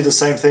 I do the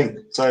same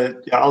thing. So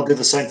yeah, I'll do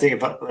the same thing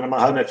when I'm at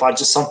home. If I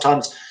just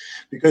sometimes,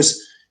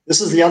 because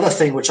this is the other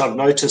thing which I've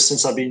noticed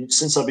since I've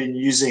been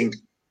using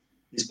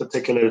these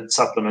particular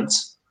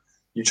supplements,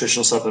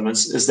 nutritional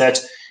supplements, is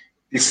that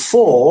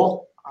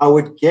before I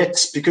would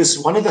get, because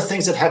one of the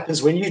things that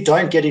happens when you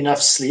don't get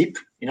enough sleep,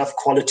 enough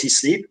quality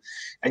sleep,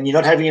 and you're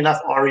not having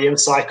enough REM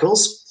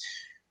cycles,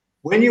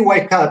 when you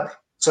wake up,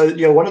 so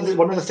one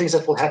of the things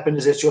that will happen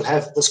is that you'll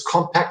have this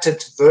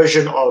compacted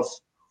version of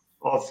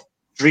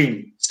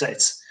dream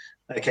states,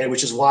 okay,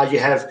 which is why you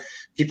have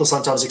people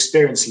sometimes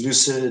experience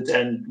lucid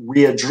and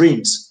weird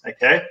dreams,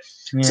 okay?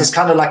 Yeah. So it's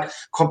kind of like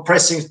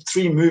compressing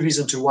 3 movies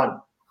into one.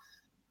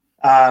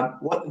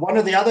 One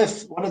of the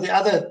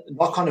other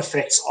knock-on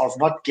effects of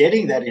not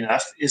getting that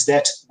enough is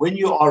that when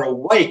you are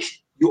awake,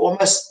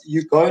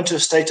 you go into a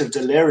state of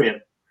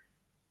delirium.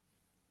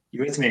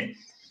 You with me?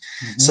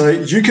 Mm-hmm. So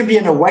you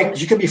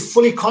can be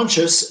fully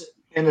conscious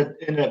in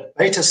a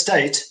beta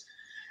state,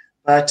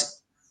 but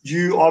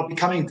you are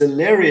becoming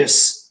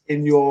delirious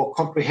in your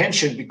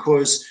comprehension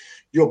because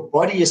your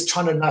body is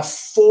trying to now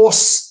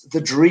force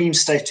the dream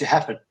state to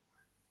happen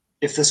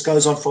if this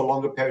goes on for a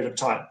longer period of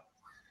time.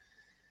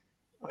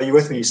 Are you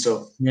with me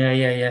still?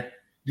 Yeah.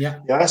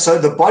 So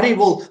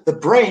the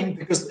brain,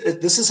 because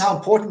this is how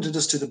important it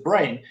is to the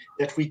brain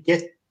that we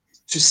get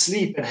to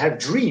sleep and have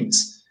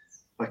dreams.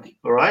 Like,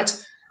 all right.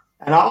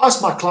 And I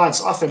ask my clients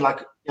often,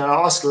 I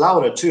ask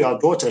Laura too, our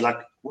daughter,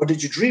 what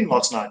did you dream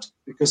last night?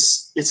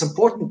 Because it's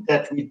important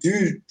that we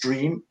do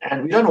dream,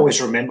 and we don't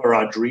always remember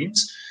our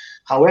dreams.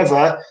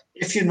 However,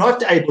 if you're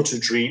not able to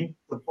dream,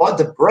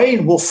 the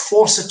brain will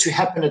force it to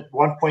happen at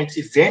one point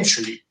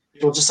eventually.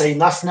 It'll just say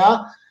enough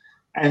now.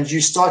 And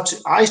you start to,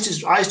 I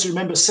used to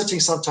remember sitting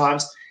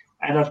sometimes,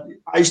 and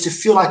I used to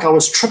feel like I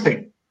was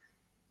tripping,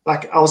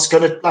 like I was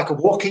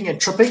walking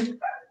and tripping.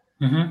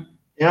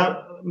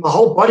 Mm-hmm. My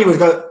whole body would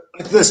go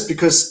like this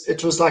because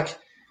it was like,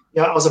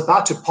 I was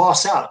about to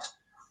pass out,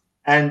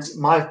 and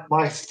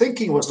my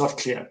thinking was not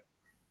clear.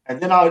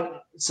 And then I would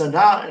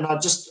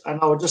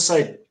just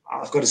say,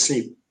 I've got to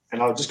sleep,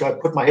 and I would just go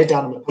put my head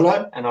down on the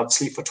pillow, and I'd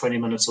sleep for 20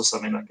 minutes or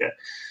something like that.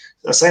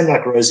 The same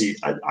like Rosie.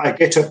 I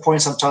get to a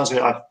point sometimes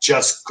where I've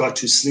just got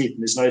to sleep,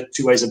 and there's no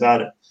two ways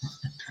about it.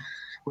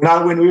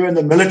 When we were in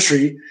the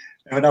military,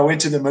 when I went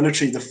to the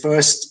military, the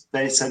first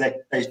they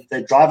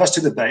drive us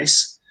to the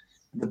base.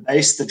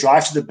 The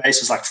drive to the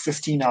base was like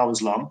 15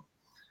 hours long.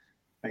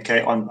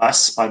 Okay,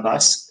 by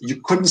bus.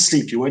 You couldn't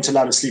sleep. You weren't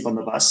allowed to sleep on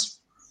the bus.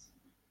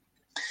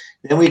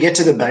 Then we get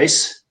to the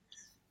base,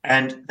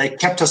 and they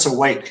kept us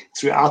awake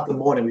throughout the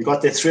morning. We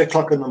got there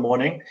 3:00 in the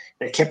morning.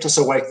 They kept us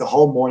awake the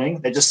whole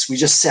morning. We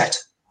just sat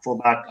for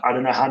about, I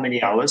don't know how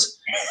many hours.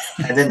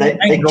 And then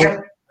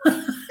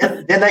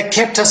they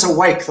kept us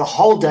awake the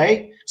whole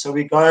day. So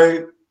we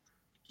go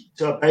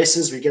to our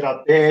bases, we get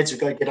our beds, we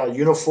go get our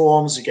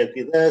uniforms, we get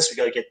this, we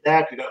go get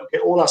that, we go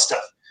get all our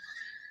stuff.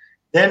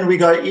 Then we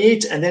go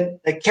eat, and then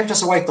they kept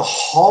us awake the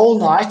whole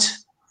night.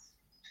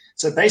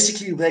 So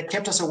basically, they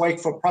kept us awake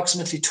for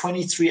approximately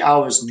 23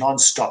 hours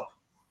nonstop.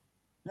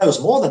 No, it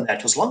was more than that.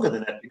 It was longer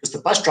than that because the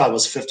bus drive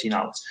was 15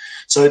 hours.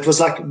 So it was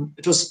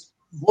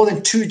more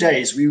than 2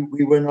 days we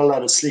were not allowed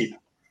to sleep.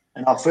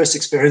 And our first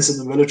experience in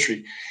the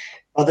military.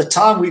 By the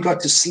time we got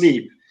to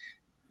sleep,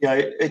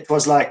 it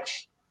was like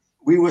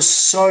we were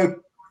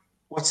so,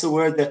 what's the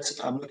word that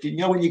I'm looking,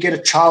 when you get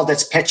a child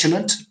that's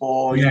petulant,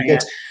 or we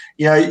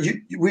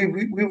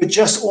were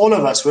just, all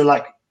of us were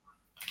like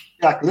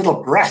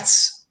little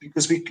brats.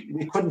 Because we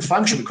couldn't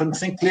function, we couldn't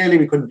think clearly,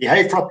 we couldn't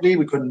behave properly,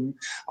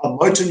 our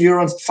motor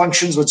neuron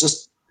functions were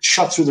just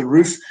shot through the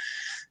roof.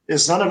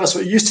 There's none of us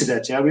were used to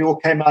that. We all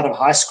came out of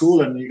high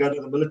school, and you go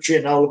to the military,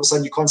 and now all of a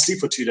sudden you can't sleep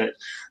for 2 days.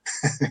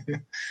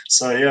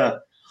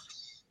 So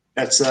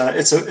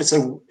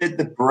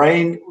the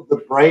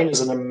brain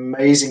is an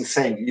amazing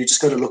thing. You just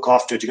got to look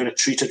after it. You got to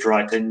treat it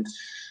right, and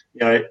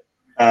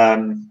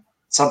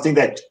something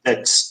that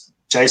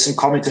Jason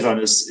commented on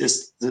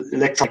is the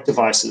electronic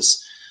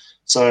devices.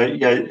 So,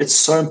 it's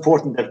so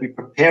important that we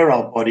prepare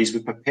our bodies, we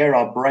prepare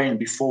our brain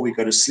before we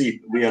go to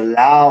sleep. We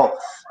allow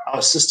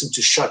our system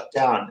to shut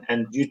down.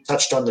 And you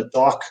touched on the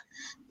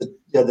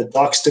the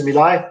dark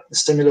stimuli, the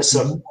stimulus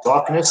of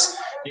darkness,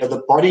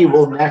 the body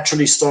will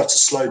naturally start to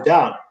slow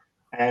down.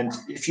 And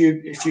if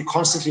you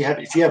constantly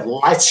if you have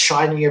lights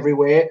shining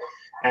everywhere,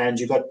 and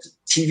you've got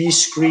TV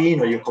screen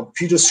or your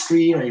computer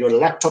screen or you've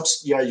got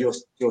laptops,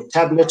 your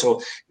tablet or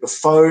your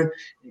phone,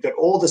 you've got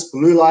all this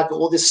blue light,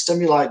 all this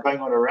stimuli going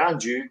on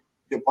around you,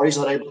 your body's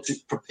not able to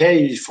prepare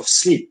you for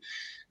sleep.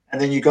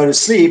 And then you go to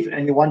sleep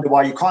and you wonder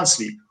why you can't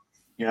sleep,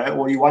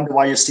 or you wonder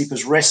why your sleep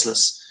is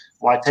restless,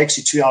 why it takes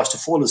you 2 hours to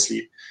fall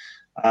asleep.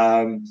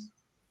 And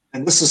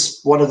this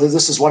is one of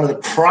the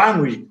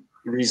primary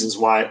reasons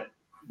why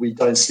we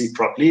don't sleep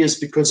properly, is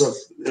because of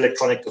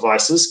electronic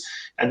devices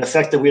and the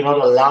fact that we're not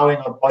allowing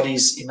our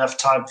bodies enough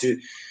time to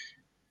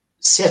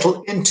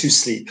settle into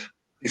sleep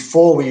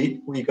before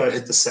we go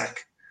hit the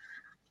sack.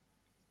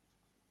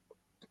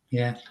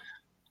 Yeah.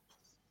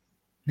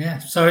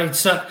 So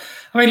it's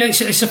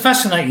it's a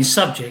fascinating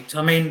subject.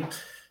 I mean,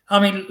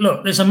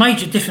 look, there's a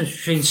major difference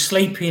between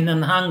sleeping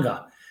and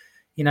hunger,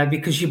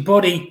 because your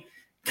body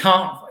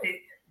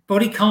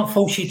can't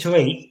force you to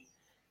eat,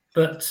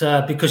 but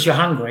because you're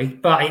hungry,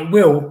 but it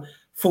will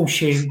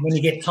force you when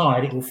you get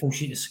tired. It will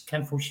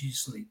can force you to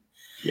sleep.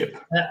 Yep.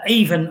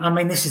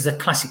 This is a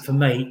classic for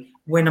me,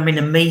 when I'm in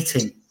a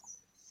meeting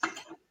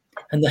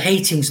and the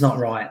heating's not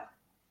right.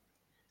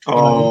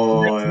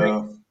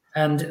 Yeah.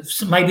 And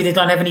maybe they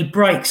don't have any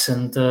breaks,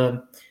 and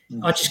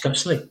I just go to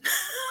sleep.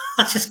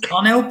 I just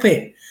can't help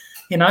it.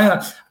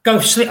 I go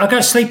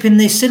to sleep in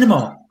the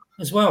cinema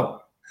as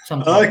well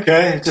sometimes.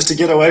 Okay, just to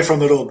get away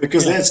from it all,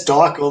 because that's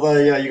dark, although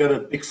you got a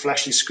big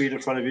flashy screen in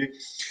front of you.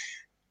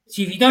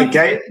 So if you don't,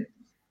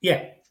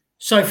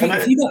 So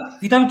if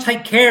you don't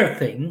take care of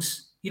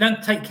things, you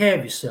don't take care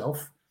of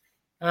yourself.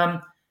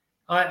 I've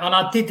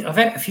had it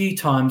a few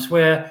times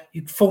where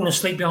you've fallen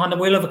asleep behind the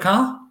wheel of a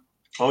car.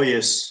 Oh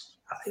yes.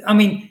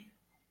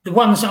 The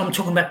ones I'm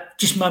talking about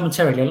just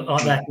momentarily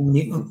like that,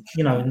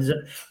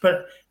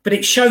 but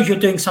it shows you're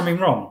doing something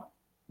wrong.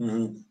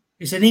 Mm-hmm.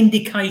 It's an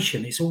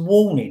indication. It's a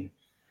warning.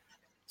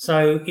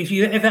 So if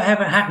you ever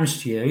have it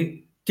happens to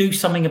you, do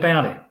something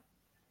about it.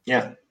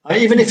 Yeah.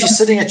 Even if you're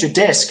sitting at your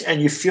desk and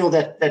you feel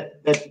that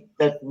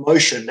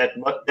motion,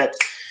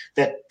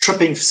 that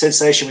tripping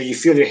sensation where you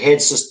feel your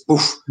head's just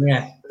poof.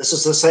 Yeah. This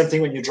is the same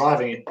thing when you're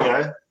driving,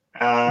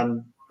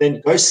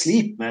 then go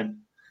sleep, man.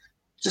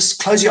 Just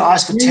close your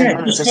eyes for 10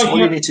 minutes. That's all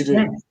you need to do.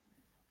 Yeah.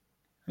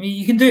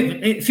 You can do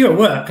it if you're at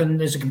work and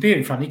there's a computer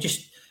in front of you.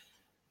 Just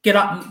get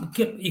up.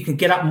 You can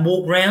get up and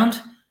walk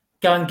around.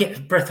 Go and get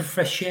a breath of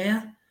fresh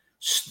air.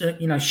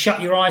 Shut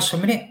your eyes for a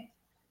minute.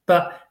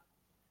 But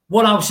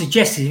what I would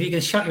suggest is, if you're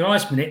going to shut your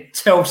eyes for a minute,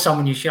 tell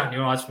someone you're shutting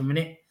your eyes for a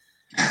minute.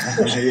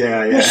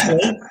 Yeah.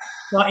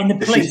 Like in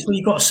the place where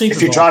you've got a supervisor.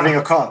 If you're driving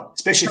a car,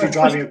 especially if you're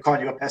driving a car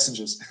and you've got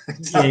passengers.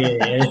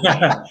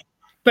 Yeah.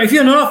 But if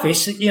you're in an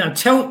office,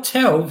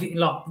 tell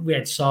like we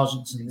had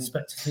sergeants and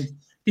inspectors.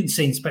 Didn't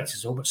see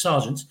inspectors all, but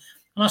sergeants.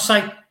 And I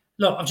say,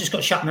 look, I've just got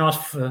to shut my eyes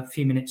for a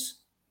few minutes.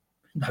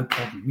 No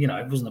problem.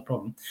 It wasn't a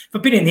problem.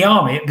 But being in the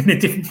army, it'd been a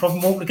different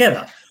problem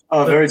altogether.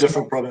 Oh, very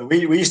different problem. We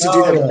used to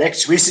do that in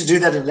lectures. We used to do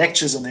that in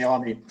lectures in the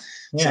army.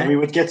 Yeah. So we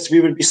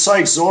would be so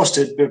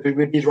exhausted, but we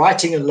would be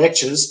writing in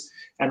lectures,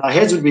 and our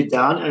heads would be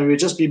down, and we'd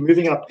just be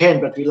moving our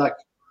pen, but we like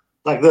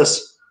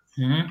this.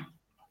 Mm-hmm.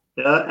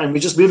 Yeah, and we're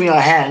just moving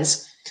our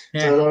hands.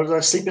 Yeah. So I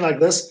was sleeping like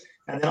this,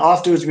 and then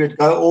afterwards we would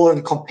go all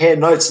and compare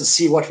notes and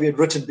see what we had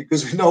written,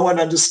 because no one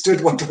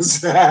understood what was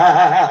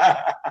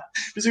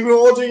because we were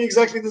all doing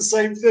exactly the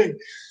same thing.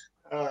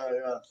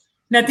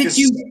 Now,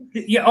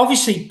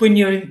 obviously when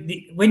you're in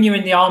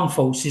the armed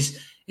forces,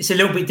 it's a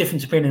little bit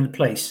different to being in the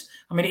police.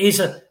 It is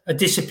a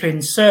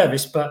disciplined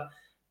service, but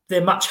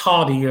they're much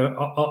harder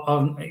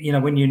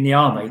when you're in the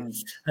army.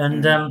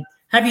 And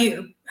have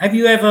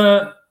you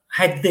ever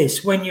had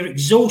this, when you're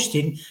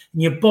exhausted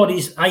and your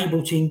body's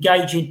able to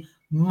engage in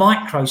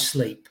micro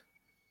sleep?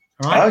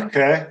 Right?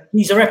 Okay.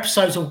 These are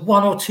episodes of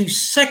 1 or 2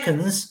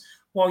 seconds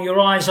while your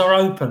eyes are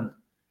open.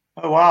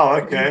 Oh wow!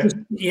 Okay.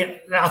 Yeah,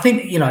 I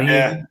think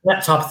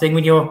that type of thing,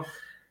 when you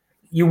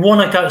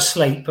want to go to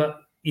sleep but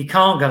you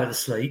can't go to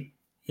sleep.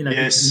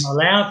 Yes. You're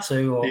not allowed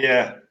to, or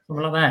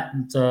something like that.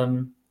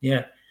 And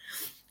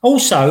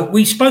Also,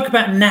 we spoke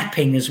about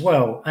napping as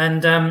well,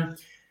 and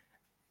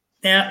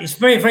now it's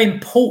very, very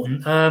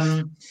important.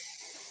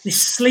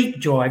 This sleep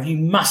drive, you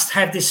must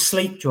have this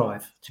sleep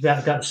drive to be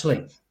able to go to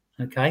sleep.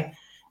 Okay.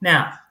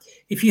 Now,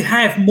 if you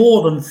have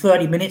more than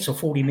 30 minutes or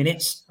 40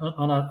 minutes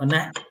on a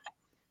nap,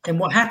 then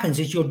what happens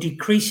is you're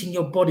decreasing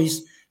your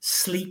body's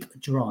sleep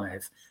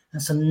drive.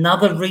 That's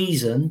another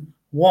reason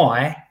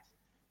why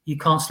you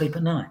can't sleep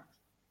at night.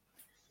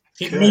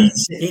 It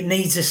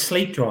needs a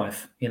sleep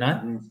drive,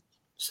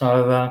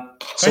 So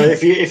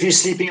if you're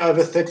sleeping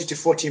over 30 to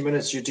 40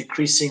 minutes, you're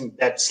decreasing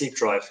that sleep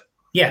drive.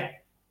 Yeah.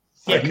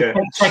 Okay.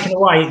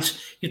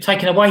 You're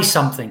taking away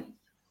something.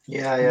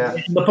 Yeah.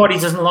 And the body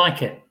doesn't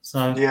like it.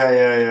 So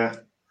yeah.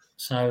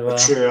 So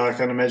true, I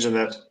can imagine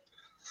that.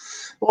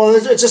 Well,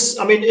 it's just,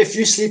 if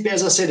you sleep,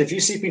 as I said, if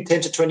you're sleeping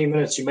 10 to 20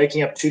 minutes, you're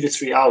making up 2 to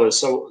 3 hours.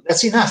 So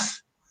that's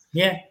enough.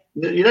 Yeah.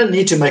 You don't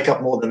need to make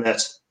up more than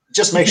that.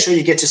 Just make sure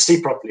you get to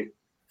sleep properly.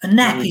 a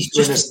nap is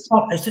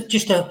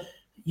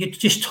you're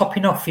just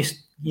topping off your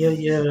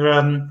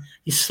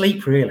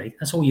sleep, really.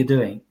 That's all you're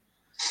doing,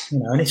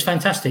 and it's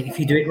fantastic if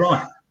you do it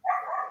right.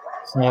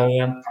 So,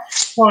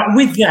 all right,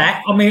 with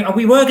that, I mean,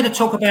 we were going to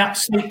talk about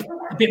sleep,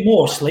 a bit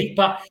more sleep,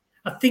 but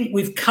I think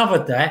we've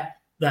covered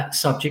that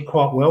subject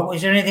quite well.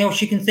 Is there anything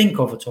else you can think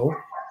of at all?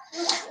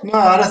 No,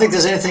 I don't think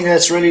there's anything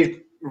that's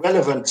really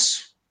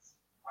relevant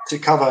to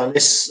cover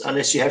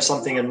unless you have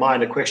something in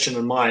mind, a question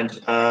in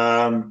mind.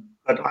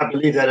 But I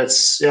believe that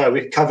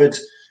we've covered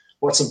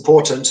what's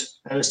important,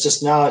 and it's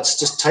just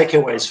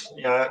takeaways.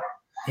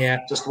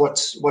 Just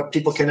what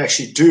people can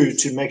actually do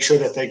to make sure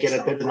that they get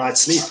a better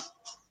night's sleep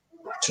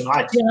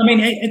tonight. Yeah, I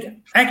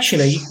mean,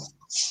 actually,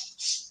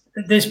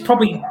 there's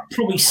probably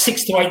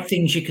 6 to 8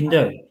 things you can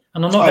do,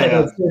 and I'm not going to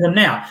go through them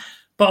now.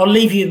 But I'll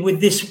leave you with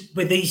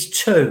these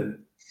 2,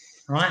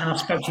 right? And I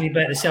spoke to you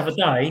about this the other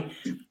day.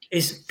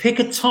 Is pick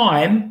a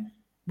time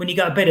when you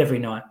go to bed every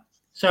night.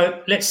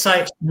 So let's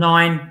say it's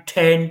 9,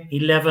 10,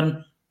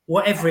 11,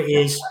 whatever it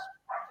is.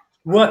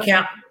 Work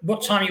out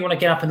what time you want to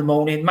get up in the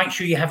morning. Make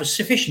sure you have a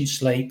sufficient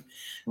sleep.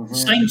 Mm-hmm.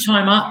 Same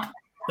time up.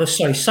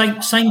 Same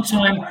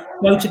time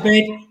go to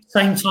bed.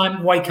 Same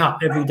time wake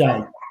up every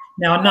day.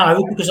 Now I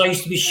know because I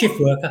used to be a shift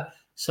worker,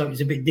 so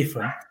it's a bit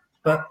different.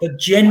 But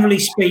generally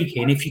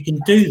speaking, if you can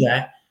do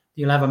that,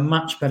 you'll have a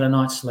much better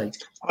night's sleep.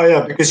 Oh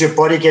yeah, because your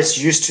body gets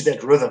used to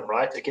that rhythm,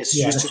 right? It gets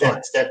used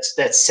to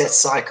that set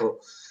cycle,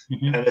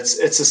 and it's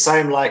the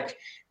same like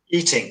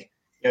eating.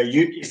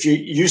 If you're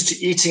used to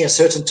eating at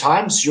certain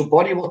times, your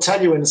body will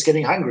tell you when it's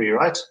getting hungry,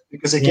 right?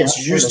 Because it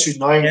gets used to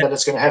knowing that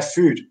it's going to have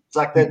food. It's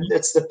like that.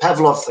 It's the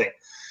Pavlov thing.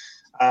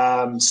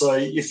 So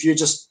if you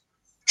just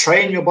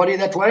train your body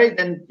that way,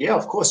 then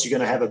of course you're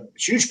going to have a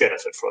huge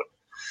benefit from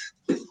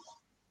it.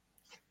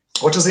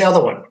 What was the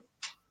other one?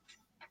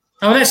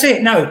 Oh, that's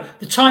it. No,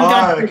 the time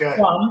going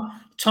to one,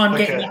 time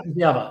getting up to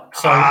the other.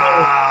 So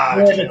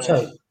they're the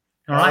 2.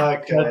 All right.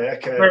 Okay. Very,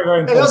 very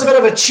important. There was a bit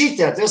of a cheat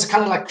there. There was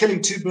kind of like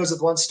killing 2 birds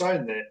with 1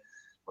 stone there.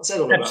 What's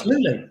that all about?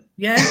 Absolutely.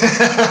 Yeah.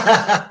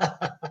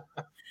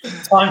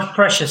 Time's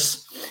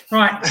precious.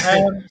 Right.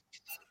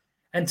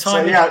 And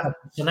time is precious,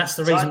 and that's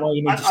the reason why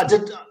you need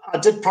to I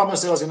did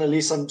promise that I was going to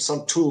leave some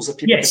tools that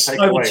people can take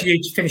away. Yes, over to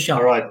you to finish up.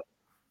 All right.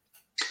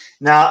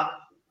 Now,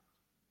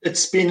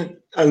 it's been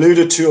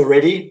alluded to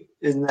already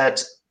in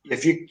that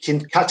if you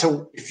can cut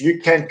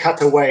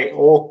away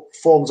all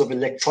forms of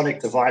electronic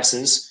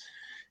devices,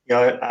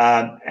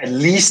 at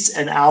least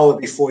an hour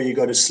before you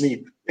go to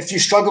sleep. If you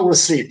struggle with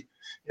sleep,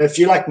 if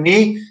you're like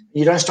me,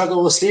 you don't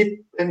struggle with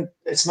sleep, then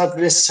it's not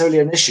necessarily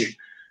an issue.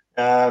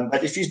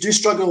 But if you do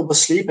struggle with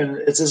sleep and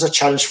it is a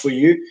challenge for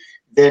you,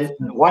 then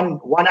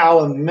 1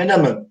 hour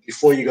minimum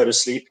before you go to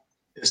sleep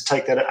is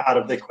take that out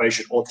of the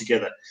equation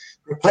altogether.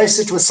 Replace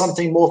it with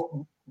something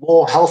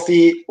more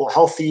healthy or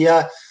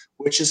healthier,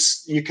 which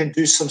is you can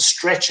do some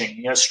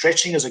stretching.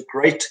 Stretching is a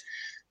great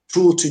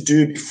tool to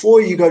do before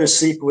you go to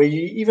sleep, where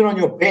you even on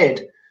your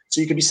bed.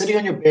 So you can be sitting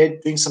on your bed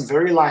doing some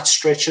very light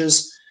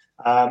stretches.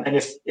 And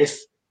if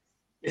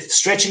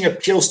stretching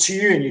appeals to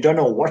you and you don't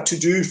know what to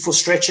do for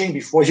stretching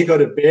before you go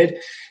to bed,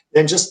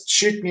 then just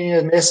shoot me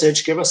a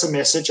message, give us a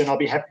message, and I'll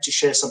be happy to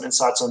share some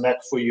insights on that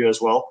for you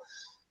as well.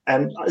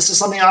 And this is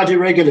something I do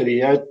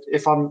regularly.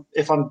 If I'm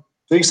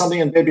doing something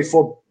in bed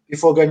before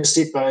going to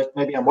sleep,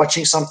 maybe I'm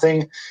watching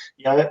something,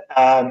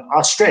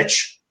 I'll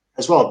stretch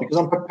as well, because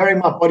I'm preparing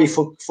my body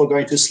for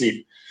going to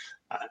sleep,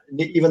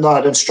 even though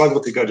I don't struggle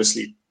to go to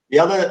sleep.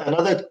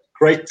 Another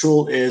great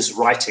tool is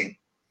writing.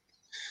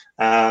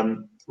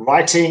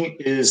 Writing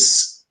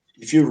is,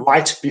 if you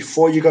write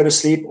before you go to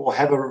sleep or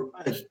have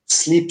a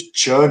sleep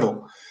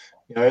journal,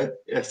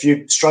 if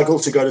you struggle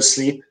to go to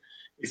sleep,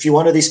 if you're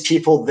one of these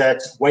people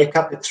that wake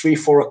up at 3,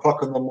 4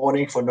 o'clock in the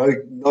morning for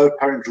no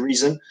apparent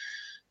reason,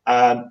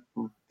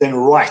 then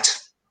write.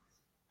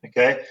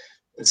 Okay.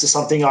 This is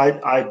something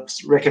I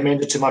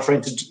recommended to a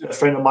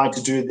friend of mine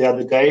to do the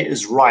other day,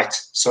 is write.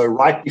 So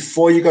write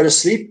before you go to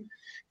sleep.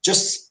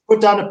 Just put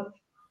down a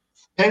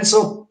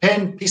pencil,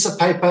 pen, piece of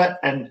paper,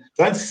 and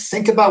don't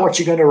think about what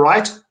you're going to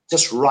write.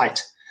 Just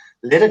write.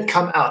 Let it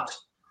come out.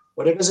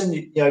 Whatever's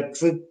in,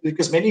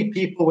 because many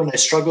people, when they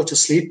struggle to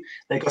sleep,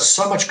 they've got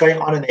so much going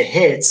on in their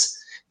heads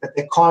that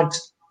they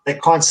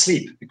can't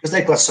sleep because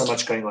they've got so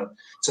much going on.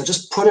 So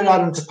just put it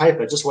out into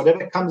paper. Just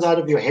whatever comes out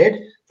of your head,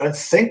 don't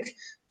think.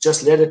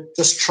 Just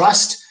just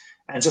trust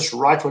and just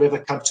write whatever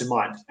comes to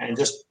mind and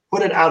just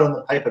put it out on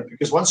the paper,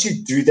 because once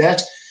you do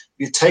that,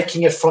 you're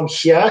taking it from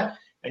here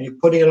and you're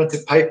putting it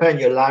onto paper and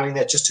you're allowing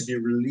that just to be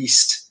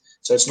released.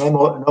 So it's no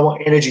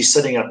more energy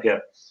sitting up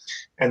here.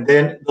 And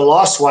then the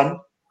last one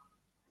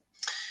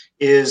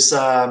is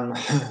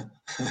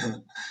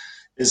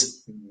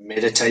is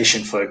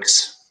meditation,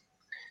 folks.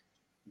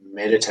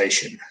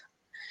 Meditation.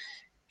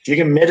 If you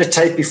can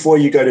meditate before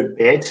you go to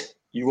bed,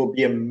 you will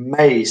be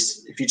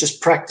amazed. If you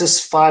just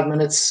practice 5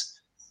 minutes,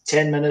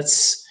 10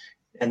 minutes,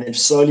 and then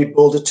slowly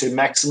build it to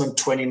maximum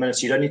 20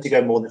 minutes. You don't need to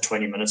go more than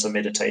 20 minutes of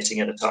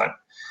meditating at a time.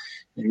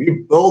 And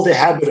you build the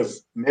habit of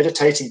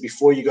meditating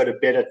before you go to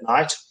bed at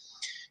night.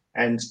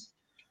 And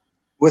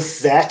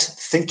with that,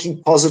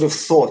 thinking positive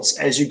thoughts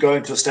as you go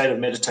into a state of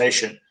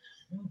meditation.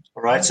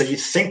 All right. So you're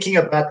thinking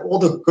about all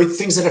the good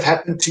things that have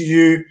happened to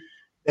you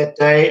that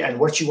day and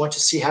what you want to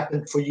see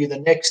happen for you the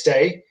next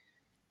day.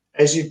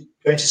 As you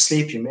go to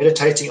sleep, you're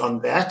meditating on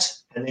that,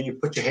 and then you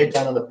put your head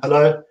down on the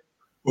pillow.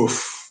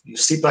 Oof, you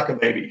sleep like a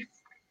baby.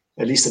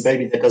 At least a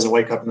baby that doesn't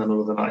wake up in the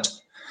middle of the night.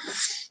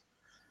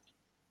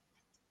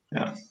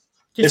 Yeah.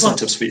 Just some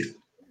tips for you.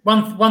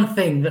 One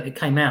thing that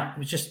came out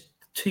was just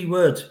 2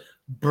 words: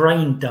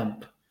 brain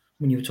dump.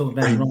 When you were talking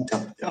about brain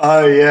dump.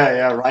 Oh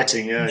yeah,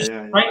 writing.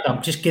 Yeah. Brain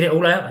dump. Just get it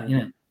all out.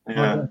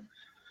 Yeah.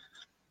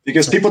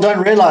 Because people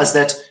don't realize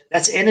that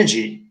that's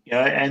energy,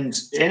 and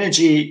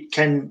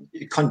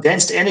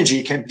condensed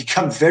energy can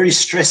become very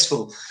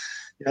stressful.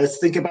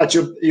 Think about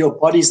your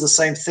body's the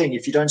same thing.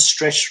 If you don't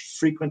stretch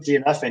frequently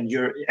enough and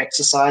you're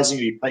exercising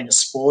or you're playing a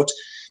sport,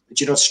 but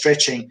you're not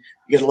stretching,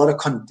 you get a lot of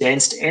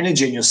condensed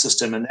energy in your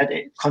system. And that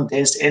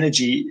condensed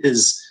energy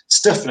is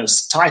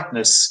stiffness,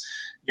 tightness,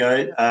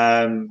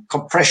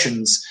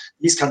 compressions,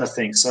 these kind of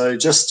things. So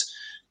just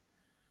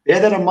bear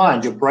that in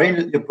mind. Your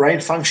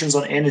brain functions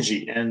on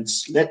energy, and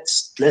let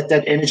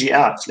that energy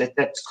out. Let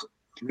that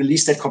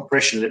release that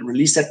compression,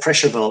 release that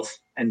pressure valve,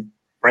 and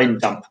brain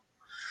dump.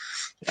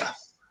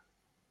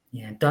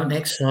 Yeah. Don't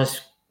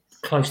exercise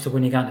close to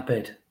when you're going to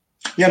bed.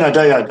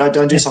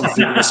 Don't do some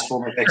vigorous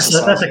form of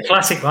exercise. That's a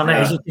classic one.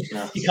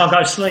 You can't go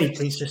to sleep.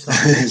 He's just like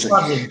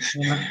struggling,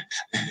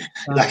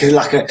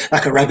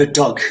 like a rabid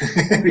dog.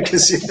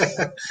 Because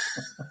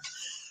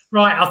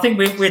Right, I think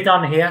we're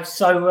done here.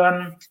 So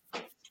I'm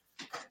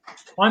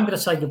going to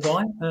say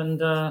goodbye.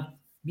 And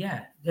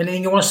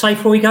anything you want to say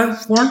before we go,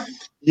 Warren?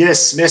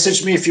 Yes,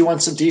 message me if you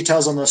want some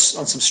details on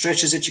some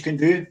stretches that you can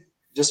do.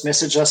 Just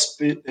message us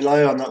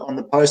below on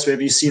the post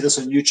wherever you see this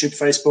on YouTube,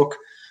 Facebook.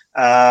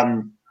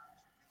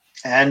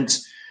 And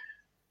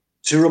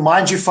to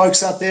remind you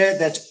folks out there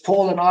that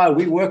Paul and I,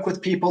 we work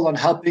with people on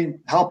helping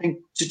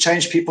to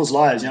change people's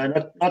lives. Not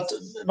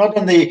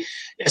in the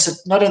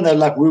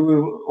like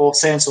woo-woo or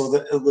sense or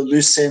the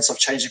loose sense of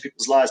changing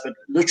people's lives, but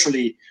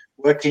literally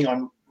working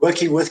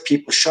with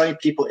people, showing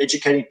people,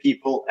 educating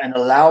people, and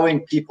allowing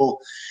people.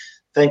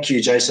 Thank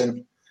you,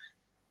 Jason.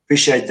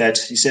 Appreciate that.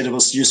 He said it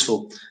was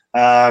useful.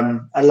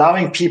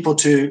 Allowing people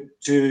to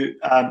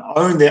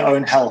own their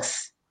own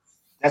health.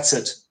 That's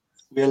it.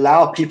 We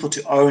allow people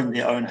to own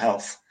their own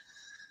health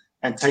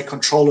and take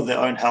control of their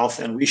own health,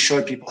 and we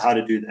show people how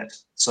to do that.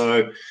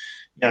 So,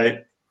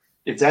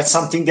 if that's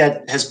something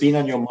that has been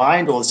on your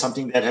mind or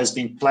something that has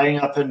been playing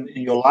up in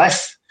your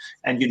life,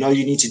 and you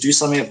need to do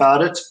something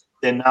about it,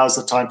 then now's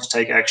the time to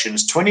take action.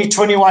 It's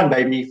 2021,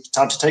 baby.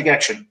 Time to take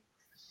action.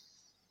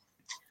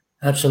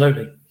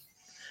 Absolutely.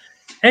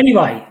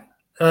 Anyway,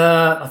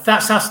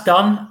 that's us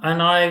done,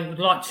 and I would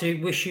like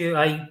to wish you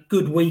a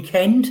good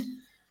weekend.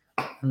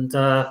 And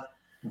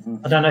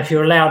I don't know if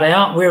you're allowed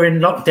out. We're in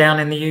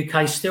lockdown in the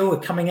UK still. We're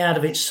coming out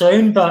of it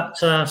soon, but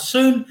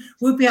soon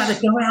we'll be able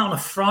to go out on a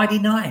Friday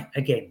night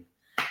again.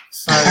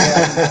 So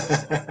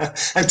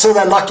until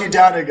they lock you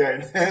down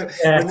again.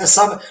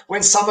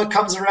 When summer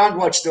comes around,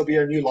 watch, there'll be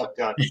a new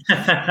lockdown.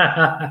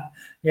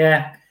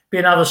 Yeah, be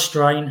another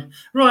strain.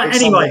 Right.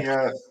 Anyway,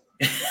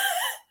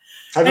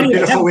 have a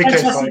beautiful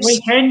weekend, folks.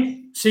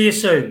 Weekend. See you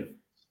soon.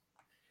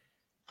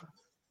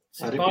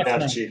 Bye for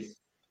now.